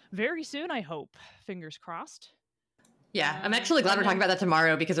very soon, I hope. Fingers crossed. Yeah, I'm actually glad we're talking about that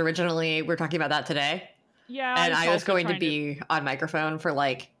tomorrow because originally we're talking about that today. Yeah, And I was also going to trying be on microphone for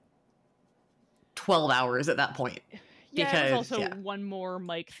like 12 hours at that point. Yeah, because, there was also yeah. one more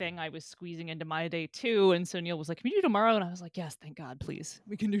mic thing I was squeezing into my day too, and so Neil was like, "Can we do tomorrow?" And I was like, "Yes, thank God, please,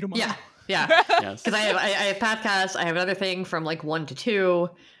 we can do tomorrow." Yeah, yeah. Yes. Because I have podcasts, I have another thing from like 1 to 2,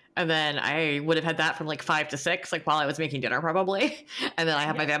 and then I would have had that from like 5 to 6, like while I was making dinner probably. And then I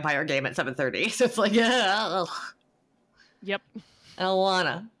have my vampire game at 7:30. So it's like, ugh, Yep. I don't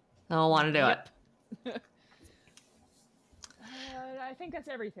wanna do Yep. it. I think that's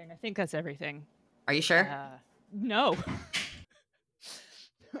everything. Are you sure? No,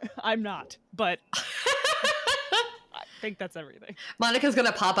 I'm not, but I think that's everything. Monica's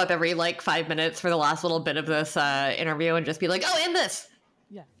gonna pop up every like 5 minutes for the last little bit of this interview and just be like, "Oh, in this."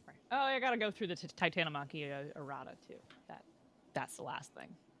 Yeah. Right. Oh, I gotta go through the Titanomachy errata too. That's the last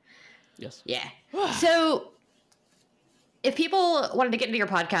thing. Yes. Yeah. So, if people wanted to get into your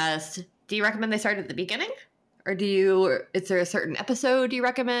podcast, do you recommend they start at the beginning? Or is there a certain episode you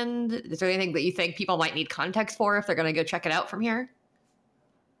recommend? Is there anything that you think people might need context for if they're going to go check it out from here?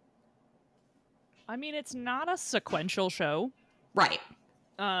 I mean, it's not a sequential show. Right.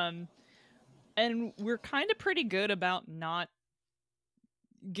 And we're kind of pretty good about not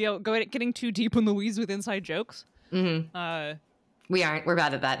getting too deep in the weeds with inside jokes. Mm-hmm. We aren't. We're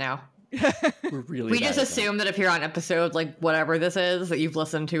bad at that now. We're really We bad just at that. assume that if you're on episode, like whatever this is, that you've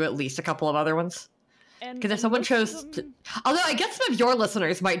listened to at least a couple of other ones. Because if someone chose to... Although I guess some of your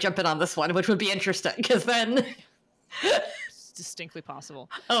listeners might jump in on this one, which would be interesting, because then... It's distinctly possible.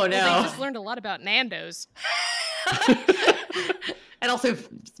 Oh, no. Well, they just learned a lot about Nando's. And also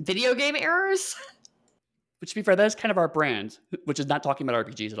video game errors. But to be fair, that is kind of our brand, which is not talking about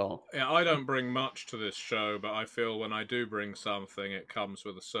RPGs at all. Yeah, I don't bring much to this show, but I feel when I do bring something, it comes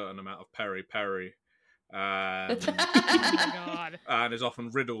with a certain amount of peri-peri. Oh my God. And is often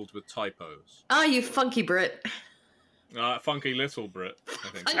riddled with typos. Oh, you funky Brit. Funky little Brit, I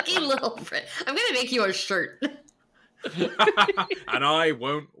think. Funky little Brit. I'm going to make you a shirt. And I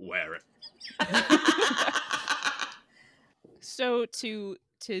won't wear it. So to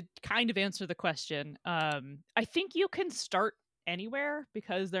to kind of answer the question, I think you can start anywhere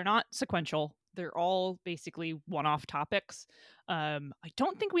because they're not sequential. They're all basically one-off topics. I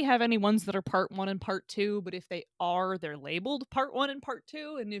don't think we have any ones that are part 1 and part 2, but if they are, they're labeled part 1 and part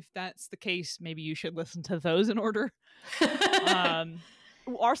 2. And if that's the case, maybe you should listen to those in order.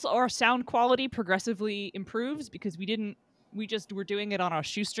 Our sound quality progressively improves because we just were doing it on a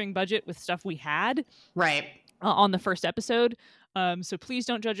shoestring budget with stuff we had Right. on the first episode. So please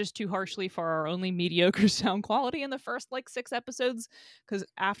don't judge us too harshly for our only mediocre sound quality in the first 6 episodes, because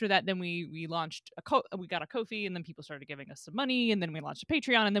after that, then we launched we got a Ko-fi, and then people started giving us some money, and then we launched a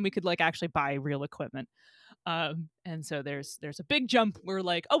Patreon, and then we could actually buy real equipment. And so there's a big jump. We're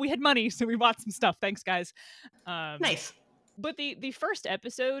like, oh, we had money, so we bought some stuff. Thanks, guys. Nice. But the first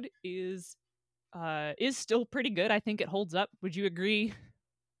episode is still pretty good. I think it holds up. Would you agree,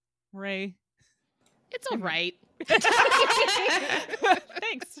 Ray? It's all right.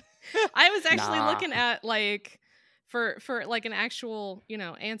 Thanks. I was actually Nah. looking at for an actual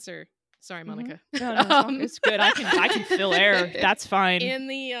answer. Sorry, Monica. No, it's good. I can fill air. That's fine. In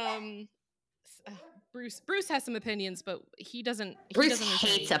the Bruce has some opinions, but he doesn't. Bruce agree,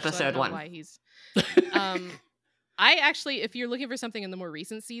 hates so I don't episode know 1. Why he's? I actually, if you're looking for something in the more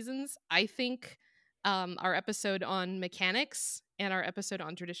recent seasons, I think our episode on mechanics and our episode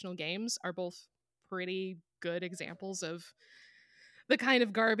on traditional games are both pretty good examples of the kind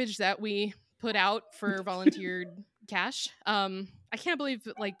of garbage that we put out for volunteered cash. I can't believe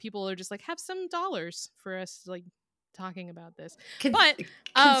people are just have some dollars for us talking about this. But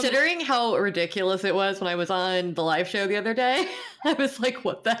Considering how ridiculous it was when I was on the live show the other day, I was like,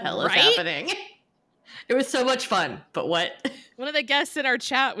 what the hell is Right? happening? It was so much fun, but what? one of the guests in our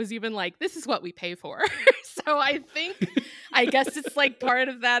chat was even like, this is what we pay for. So I guess it's part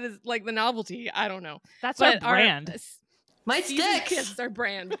of that is the novelty. I don't know. That's But our brand. My season sticks! Kiss is our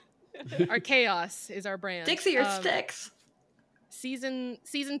brand. Our chaos is our brand. Sticks are your sticks. Season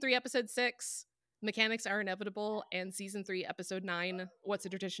 3, episode 6, mechanics are inevitable, and season 3, episode 9, what's a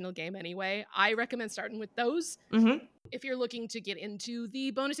traditional game anyway? I recommend starting with those Mm-hmm. if you're looking to get into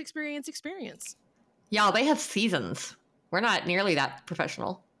the bonus experience. Y'all, they have seasons. We're not nearly that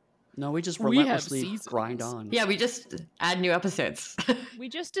professional. No, we just We have relentlessly seasons. grind on. Yeah, we just add new episodes. We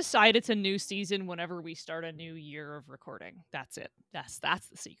just decide it's a new season whenever we start a new year of recording. That's it. That's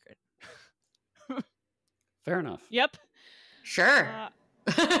the secret. Fair enough. Yep. Sure.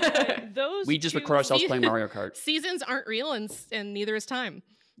 Those We just two- record ourselves playing Mario Kart. Seasons aren't real, and neither is time.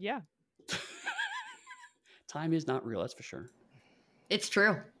 Yeah. Time is not real, that's for sure. It's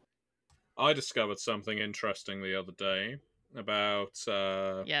true. I discovered something interesting the other day about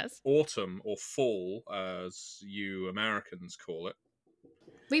Yes. autumn or fall, as you Americans call it.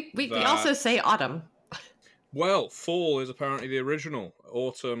 We That- also say autumn. Well, fall is apparently the original.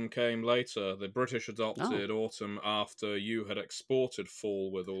 Autumn came later. The British adopted autumn after you had exported fall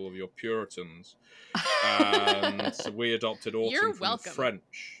with all of your Puritans. And so we adopted autumn You're from welcome. the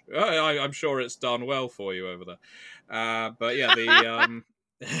French. I'm sure it's done well for you over there. But yeah,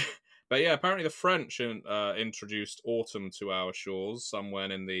 but yeah, apparently the French introduced autumn to our shores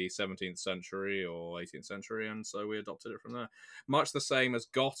somewhere in the 17th century or 18th century, and so we adopted it from there. Much the same as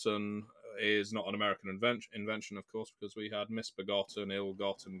gotten is not an American invention, of course, because we had misbegotten,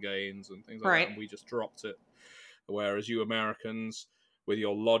 ill-gotten gains and things like Right. that, and we just dropped it. Whereas you Americans, with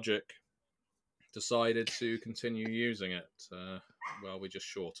your logic, decided to continue using it. Well, we just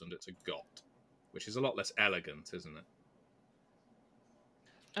shortened it to got, which is a lot less elegant, isn't it?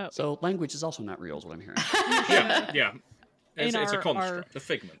 Oh, So language is also not real, is what I'm hearing. Yeah. It's In a our- construct, a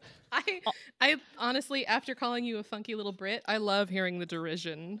figment. I honestly, after calling you a funky little Brit, I love hearing the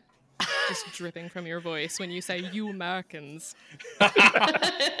derision just dripping from your voice when you say "you Americans."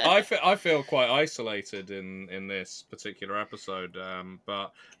 I feel quite isolated in this particular episode, but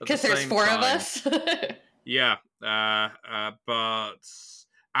at the Because there's same 4 of time- us. Yeah, but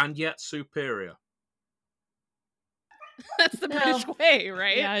and yet superior. That's the Well, British way,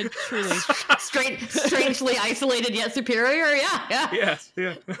 right? yeah, truly. Strangely isolated yet superior. Yeah. Yes,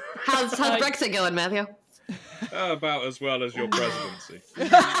 yeah. How's Brexit going, Matthew? About as well as your presidency. Yeah,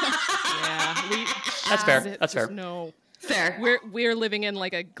 That's fair. Just That's fair. No, Fair. we're living in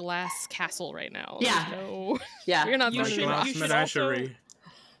a glass castle right now. Yeah. No, Yeah. you're not. You throwing should- me off. you should Menagerie.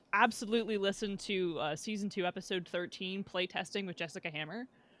 Absolutely listen to season 2, episode 13, playtesting with Jessica Hammer.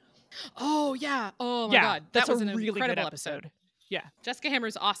 Oh yeah. Oh my Yeah, god, that's that was a an really good incredible episode. episode. Yeah. Jessica Hammer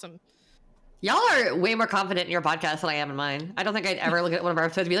is awesome. Y'all are way more confident in your podcast than I am in mine. I don't think I'd ever look at one of our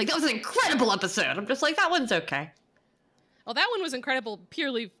episodes and be like, that was an incredible episode. I'm just like, that one's okay. Well, that one was incredible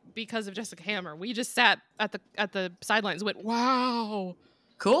purely because of Jessica Hammer. We just sat at the sidelines and went, "Wow,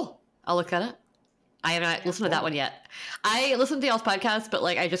 Cool. I'll look that up. I have not listened to that one yet. I listen to y'all's podcast, but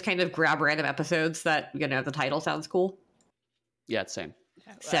like I just kind of grab random episodes that, you know, the title sounds cool. Yeah, it's same.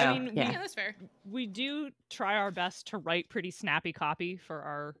 So, I mean, yeah. Yeah, that's fair. we do try our best to write pretty snappy copy for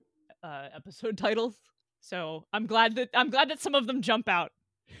our episode titles. So I'm glad that some of them jump out.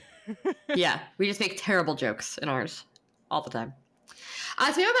 Yeah, we just make terrible jokes in ours all the time.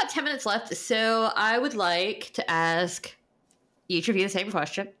 So we have about 10 minutes left, so I would like to ask each of you the same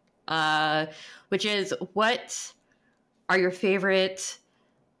question, which is, what are your favorite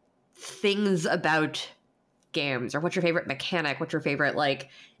things about games? Or what's your favorite mechanic? What's your favorite, like,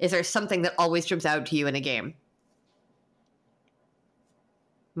 is there something that always jumps out to you in a game?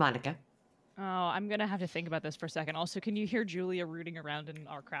 Monica. Oh, I'm gonna have to think about this for a second. Also, can you hear Julia rooting around in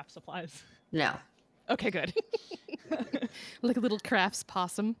our craft supplies? No. Okay, good. Like a little crafts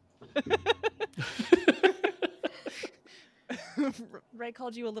possum. Ray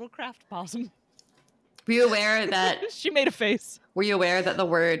called you a little craft possum. Were you aware that She made a face. the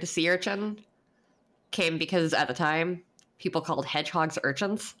word sea urchin came because at the time people called hedgehogs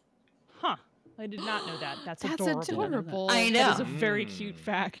urchins? Huh. I did not know that. That's That's adorable. adorable. I know. That is a very cute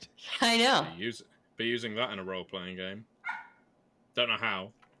fact. I know. Be using that in a role-playing game. Don't know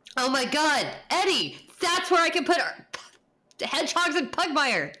how. Oh my god, Eddie! That's where I can put hedgehogs and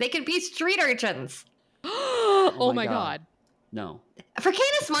Pugmire. They can be street urchins. Oh my god. No. For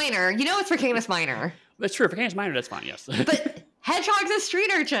Canis Minor, you know it's for Canis Minor. That's true. For Canis Minor, that's fine, yes. But hedgehogs and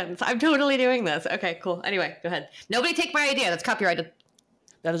street urchins. I'm totally doing this. Okay, cool. Anyway, go ahead. Nobody take my idea. That's copyrighted.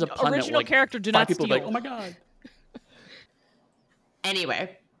 That is a pun Original that, like, character do 5 not people steal. like, oh my god.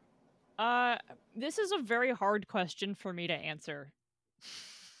 Anyway. This is a very hard question for me to answer.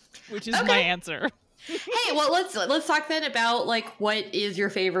 Which is Okay. my answer. Hey, well, let's talk then about, like, what is your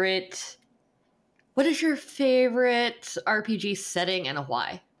favorite RPG setting and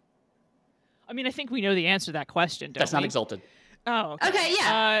why? I mean, I think we know the answer to that question, don't That's not we? Exalted. Oh, Okay,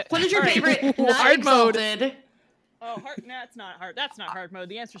 yeah. What is your all right. favorite not Hard mode. exalted? Oh, hard. No, that's not hard. That's not hard mode.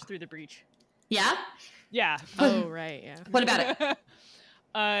 The answer's Through the Breach. Yeah? Yeah. Oh right, yeah. What about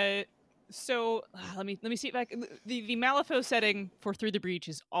it? So let me see if I can. The Malifaux setting for Through the Breach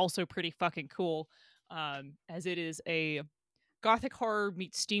is also pretty fucking cool, as it is a gothic horror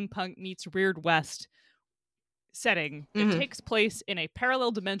meets steampunk meets Weird West setting. Mhm. It takes place in a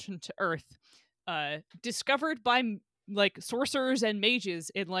parallel dimension to Earth, discovered by like sorcerers and mages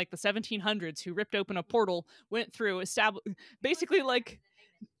in like the 1700s who ripped open a portal, went through, basically like.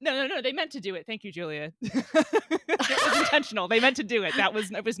 No, they meant to do it. Thank you, Julia. It was intentional. They meant to do it.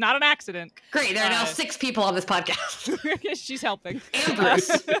 It was not an accident. Great, there are now 6 people on this podcast. She's helping. And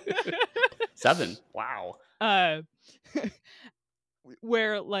Bruce. 7. Wow.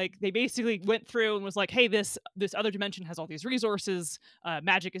 Where like they basically went through and was like, hey, this other dimension has all these resources.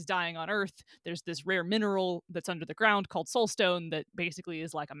 Magic is dying on Earth. There's this rare mineral that's under the ground called soulstone that basically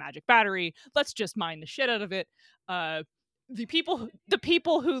is like a magic battery. Let's just mine the shit out of it. The people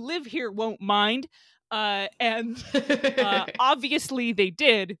who live here won't mind, and obviously they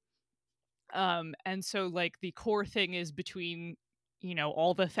did. And so like the core thing is between, you know,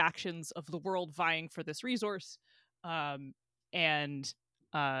 all the factions of the world vying for this resource, and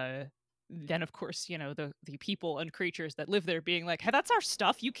then of course, you know, the people and creatures that live there being like, hey, that's our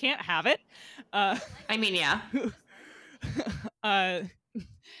stuff, you can't have it. I mean, yeah.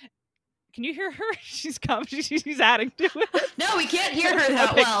 Can you hear her? She's adding to it. No, we can't hear her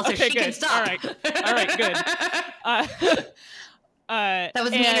that well, so okay, she can good. stop. All right, good. That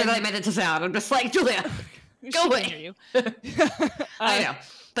was meaner than I meant it to sound. I'm just like, Julia, go away. Hear you. I know.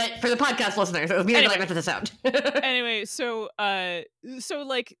 But for the podcast listeners, it was meaner than I meant it to sound. Anyway, so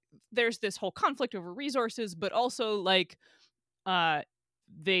like there's this whole conflict over resources, but also like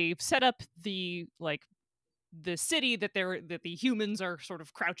they've set up the city that the humans are sort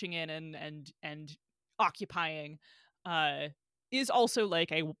of crouching in and occupying is also like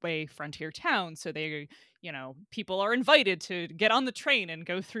a frontier town. So they, you know, people are invited to get on the train and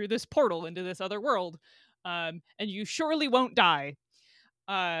go through this portal into this other world. And you surely won't die.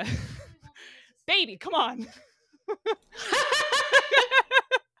 Baby, come on.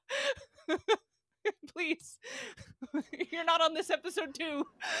 Please. You're not on this episode too.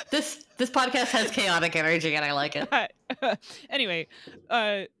 This podcast has chaotic energy and I like it. Anyway,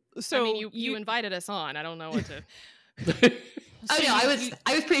 so I mean, you invited us on. I don't know what to. Oh no, I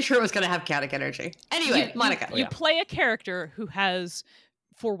was pretty sure it was going to have chaotic energy. Anyway, Monica. You play a character who has,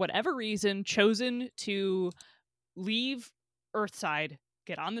 for whatever reason, chosen to leave Earthside,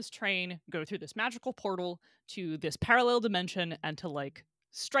 get on this train, go through this magical portal to this parallel dimension, and to like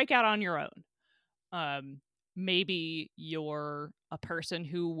strike out on your own. maybe you're a person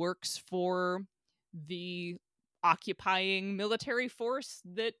who works for the occupying military force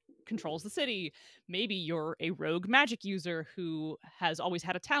that controls the city. Maybe you're a rogue magic user who has always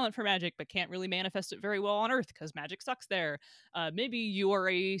had a talent for magic but can't really manifest it very well on Earth because magic sucks there. Maybe you are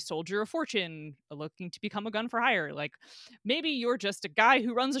a soldier of fortune looking to become a gun for hire. Like, maybe you're just a guy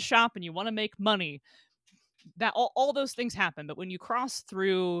who runs a shop and you want to make money. That all those things happen, but when you cross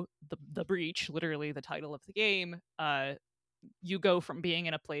through the breach, literally the title of the game, you go from being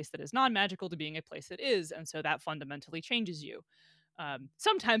in a place that is non-magical to being a place that is, and so that fundamentally changes you.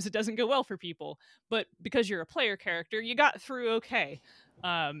 Sometimes it doesn't go well for people, but because you're a player character, you got through okay.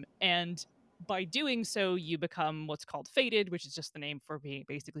 And by doing so, you become what's called fated, which is just the name for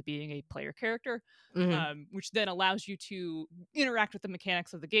basically being a player character, which then allows you to interact with the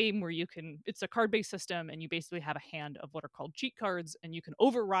mechanics of the game, where it's a card-based system, and you basically have a hand of what are called cheat cards, and you can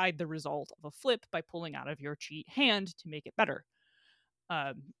override the result of a flip by pulling out of your cheat hand to make it better.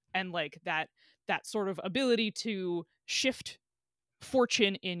 And like that sort of ability to shift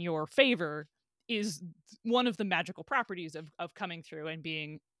fortune in your favor is one of the magical properties of coming through and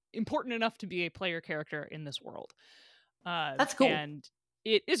being important enough to be a player character in this world. That's cool. And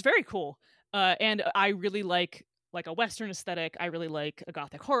it is very cool. And I really like a Western aesthetic. I really like a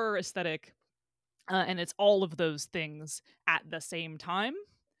Gothic horror aesthetic. And it's all of those things at the same time.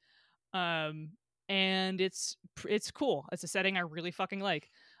 And it's cool. It's a setting I really fucking like.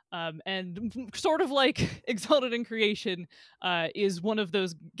 And sort of like Exalted in Creation is one of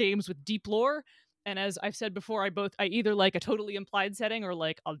those games with deep lore. And as I've said before, I either like a totally implied setting or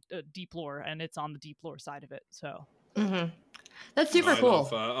like a deep lore, and it's on the deep lore side of it. So that's super cool.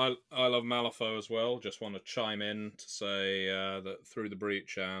 I love Malifaux as well. Just want to chime in to say that Through the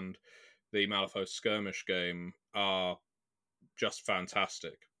Breach and the Malifaux Skirmish game are just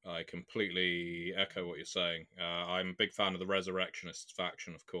fantastic. I completely echo what you're saying. I'm a big fan of the Resurrectionists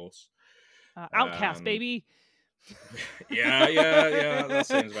faction, of course. Outcast, baby. Yeah, that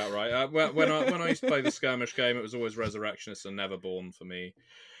seems about right. When I used to play the Skirmish game, it was always Resurrectionists and Neverborn for me.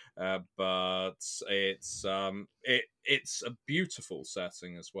 But it's a beautiful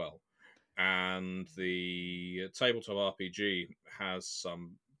setting as well, and the tabletop RPG has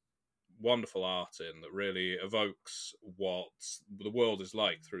some wonderful art in that really evokes what the world is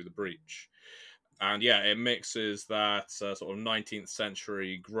like through the breach. And yeah, it mixes that sort of 19th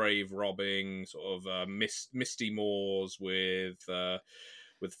century grave robbing, sort of misty moors with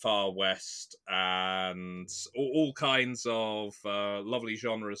Far West, and all kinds of lovely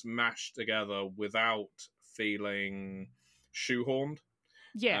genres mashed together without feeling shoehorned.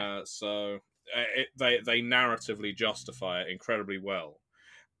 Yeah. So they narratively justify it incredibly well.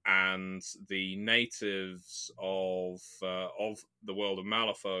 And the natives of the world of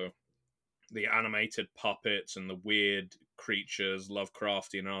Malifaux, the animated puppets and the weird creatures,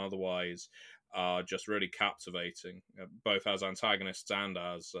 Lovecraftian and otherwise, are just really captivating, both as antagonists and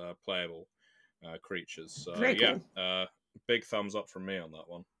as playable creatures. So, very cool. Big thumbs up from me on that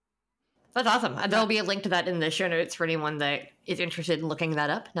one. That's awesome. And there'll be a link to that in the show notes for anyone that is interested in looking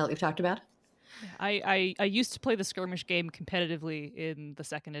that up, now that we've talked about it. I used to play the Skirmish game competitively in the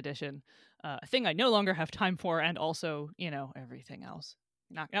 2nd edition, a thing I no longer have time for, and also, everything else.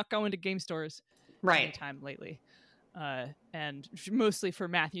 Not going to game stores anytime lately. And mostly for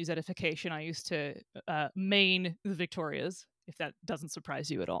Matthew's edification, I used to main the Victorias, if that doesn't surprise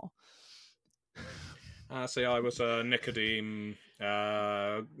you at all. See, I was a Nicodeme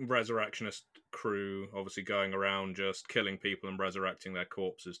resurrectionist crew, obviously going around just killing people and resurrecting their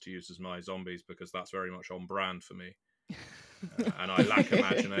corpses to use as my zombies, because that's very much on brand for me. And I lack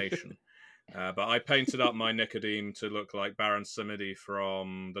imagination. But I painted up my Nicodeme to look like Baron Samedi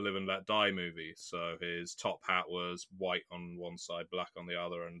from the Live and Let Die movie. So his top hat was white on one side, black on the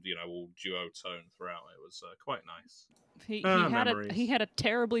other, and all duotone throughout. It was quite nice. He had a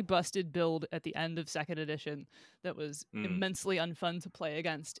terribly busted build at the end of 2nd edition that was immensely unfun to play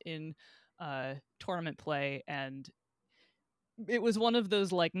against in tournament play, and it was one of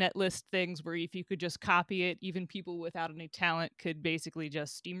those like netlist things where if you could just copy it, even people without any talent could basically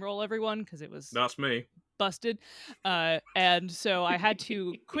just steamroll everyone because it was that's me busted. And so I had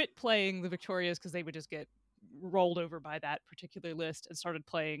to quit playing the Victorias because they would just get rolled over by that particular list, and started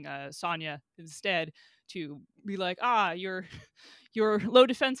playing Sonya instead, to be like, your low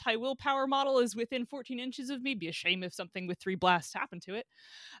defense, high willpower model is within 14 inches of me. Be a shame if something with 3 blasts happened to it.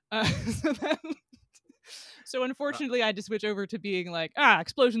 So unfortunately, I had to switch over to being like,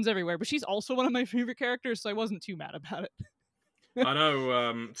 explosions everywhere. But she's also one of my favorite characters, so I wasn't too mad about it. I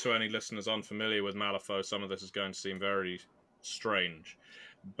know, to any listeners unfamiliar with Malifaux, some of this is going to seem very strange.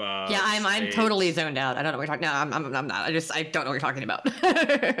 But yeah, I'm totally zoned out. I don't know what you're talking. No, I'm not. I don't know what you're talking about.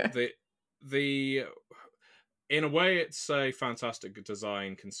 the in a way, it's a fantastic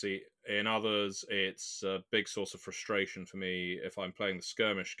design conceit. In others, it's a big source of frustration for me if I'm playing the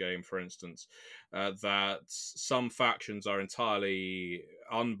skirmish game, for instance, that some factions are entirely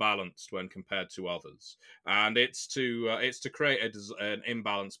unbalanced when compared to others, and it's to create an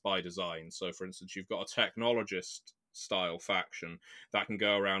imbalance by design. So, for instance, you've got a technologist style faction that can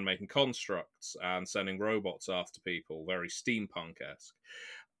go around making constructs and sending robots after people, very steampunk-esque.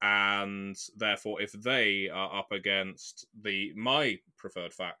 And therefore, if they are up against my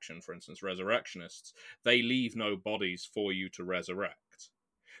preferred faction, for instance, resurrectionists, they leave no bodies for you to resurrect.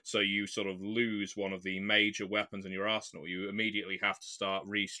 So you sort of lose one of the major weapons in your arsenal. You immediately have to start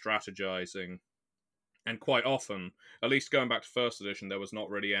re-strategizing. And quite often, at least going back to first edition, there was not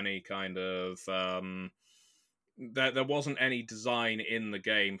really any kind of there wasn't any design in the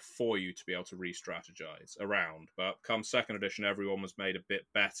game for you to be able to re-strategize around. But come second edition, everyone was made a bit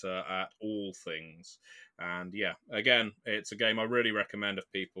better at all things. And yeah, again, it's a game I really recommend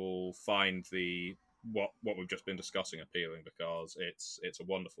if people find what we've just been discussing appealing, because it's a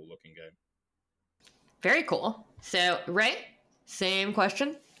wonderful looking game. Very cool. So, Ray, same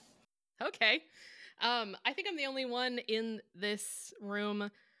question. Okay. I think I'm the only one in this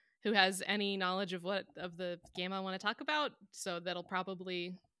room who has any knowledge of the game I want to talk about, so that'll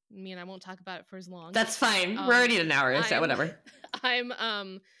probably mean I won't talk about it for as long. That's fine. We're already at an hour, so whatever.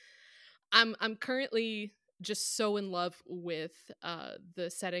 I'm currently just so in love with the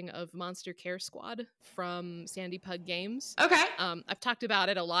setting of Monster Care Squad from Sandy Pug Games. Okay. I've talked about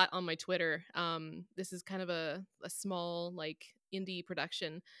it a lot on my Twitter. This is kind of a small like indie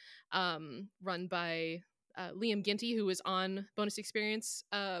production run by Liam Ginty, who was on Bonus Experience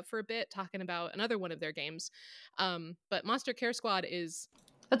for a bit, talking about another one of their games. But Monster Care Squad is...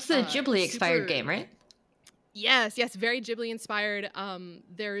 That's the Ghibli-inspired game, right? Yes, very Ghibli inspired.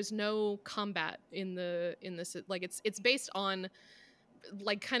 There is no combat in this. Like it's based on,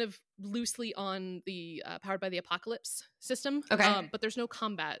 like, kind of loosely on the Powered by the Apocalypse system. Okay. But there's no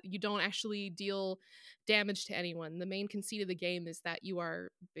combat. You don't actually deal damage to anyone. The main conceit of the game is that you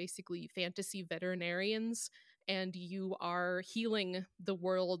are basically fantasy veterinarians, and you are healing the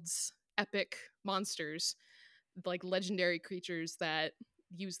world's epic monsters, like legendary creatures that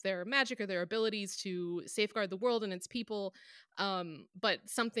use their magic or their abilities to safeguard the world and its people. But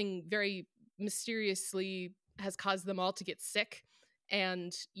something very mysteriously has caused them all to get sick.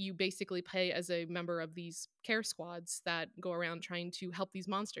 And you basically play as a member of these care squads that go around trying to help these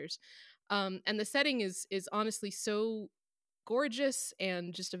monsters. And the setting is honestly so gorgeous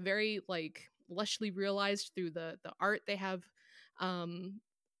and just a very like lushly realized through the art they have, through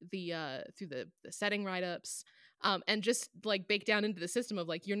the setting write-ups. And just like baked down into the system of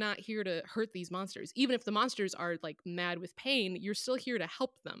like, you're not here to hurt these monsters. Even if the monsters are like mad with pain, you're still here to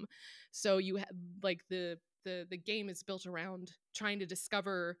help them. So you have like the game is built around trying to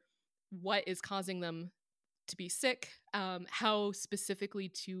discover what is causing them to be sick, how specifically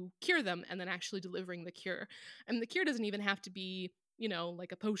to cure them, and then actually delivering the cure. And the cure doesn't even have to be, you know,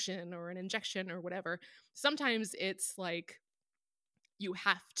 like a potion or an injection or whatever. Sometimes it's like, you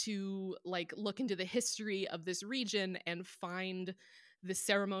have to like look into the history of this region and find the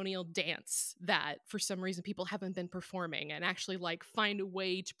ceremonial dance that for some reason people haven't been performing, and actually like find a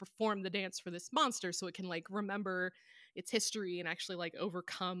way to perform the dance for this monster so it can like remember its history and actually like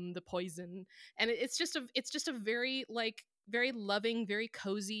overcome the poison. And it's just a very like very loving, very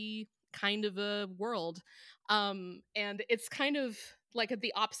cozy kind of a world. And it's kind of like at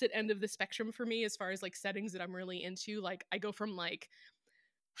the opposite end of the spectrum for me as far as like settings that I'm really into. Like I go from like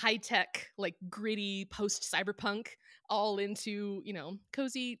high-tech, like gritty post-cyberpunk all into, you know,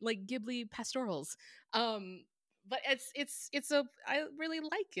 cozy like Ghibli pastorals. But I really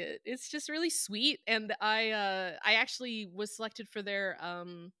like it. It's just really sweet, and I actually was selected for their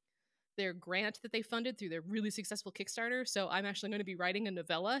grant that they funded through their really successful Kickstarter. So I'm actually going to be writing a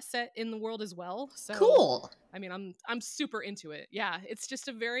novella set in the world as well. So cool. I mean, I'm super into it. Yeah, it's just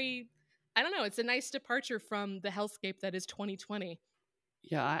a very, I don't know, it's a nice departure from the hellscape that is 2020.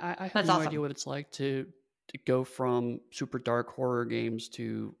 Yeah, I have That's no awesome. idea what it's like to go from super dark horror games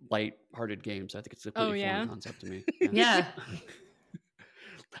to light-hearted games. I think it's a pretty fun concept to me. Yeah.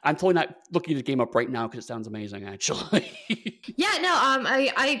 I'm totally not looking the game up right now because it sounds amazing, actually. Yeah, no,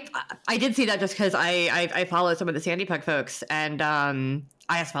 I did see that just because I follow some of the Sandy Pug folks, and I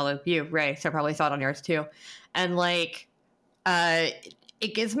also follow you, Ray, so I probably saw it on yours too. And like,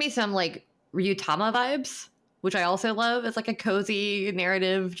 it gives me some like Ryutama vibes, which I also love. It's like a cozy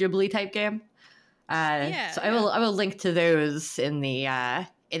narrative Ghibli type game. So I will link to those in the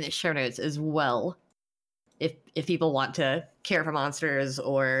show notes as well. If people want to care for monsters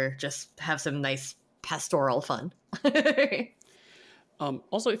or just have some nice pastoral fun.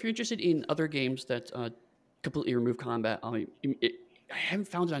 Also, if you're interested in other games that completely remove combat, I haven't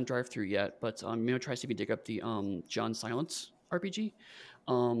found it on Drive-Thru yet, but maybe try to see if you dig up the John Silence RPG.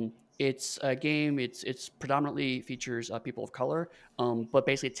 It's a game. It's predominantly features people of color, but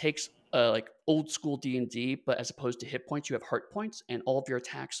basically it takes like old school D&D, but as opposed to hit points, you have heart points, and all of your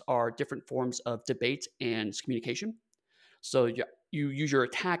attacks are different forms of debate and communication. So you use your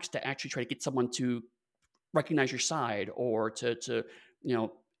attacks to actually try to get someone to recognize your side or to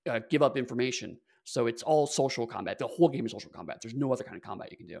give up information. So it's all social combat. The whole game is social combat. There's no other kind of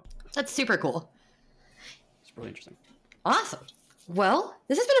combat you can do. That's super cool. It's really interesting. Awesome. Well,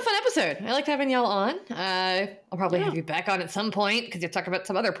 this has been a fun episode. I liked having y'all on. I'll probably have you back on at some point because you'll talk about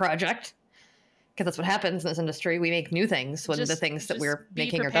some other project. Because that's what happens in this industry. We make new things when the things that we're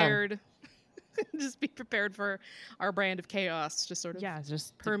making are done. Just be prepared for our brand of chaos to sort of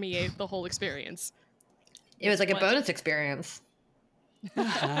just permeate the whole experience. It was like a bonus experience.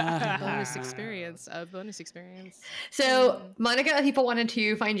 bonus experience. So, Monica, if people wanted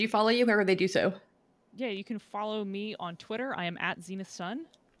to find you, follow you, where would they do so? Yeah, you can follow me on Twitter. I am at Zenith Sun.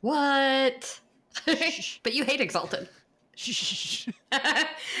 What? But you hate Exalted.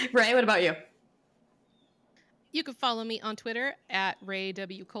 Ray, what about you? You can follow me on Twitter at Ray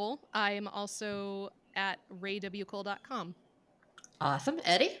W. Cole. I am also at raywcole.com. Awesome.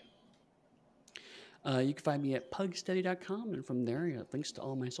 Eddie? You can find me at pugsteady.com, and from there, you have links to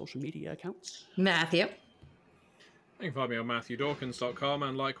all my social media accounts. Matthew? You can find me on MatthewDawkins.com,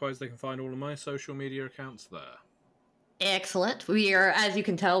 and likewise, they can find all of my social media accounts there. Excellent. We are, as you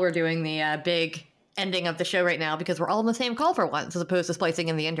can tell, we're doing the big ending of the show right now because we're all on the same call for once, as opposed to splicing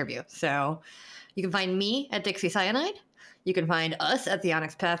in the interview. So you can find me at Dixie Cyanide. You can find us at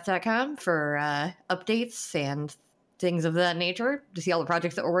theonyxpath.com for updates and things of that nature, to see all the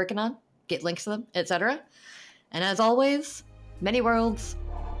projects that we're working on, get links to them, etc. And as always, many worlds,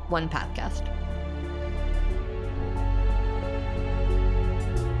 one Pathcast.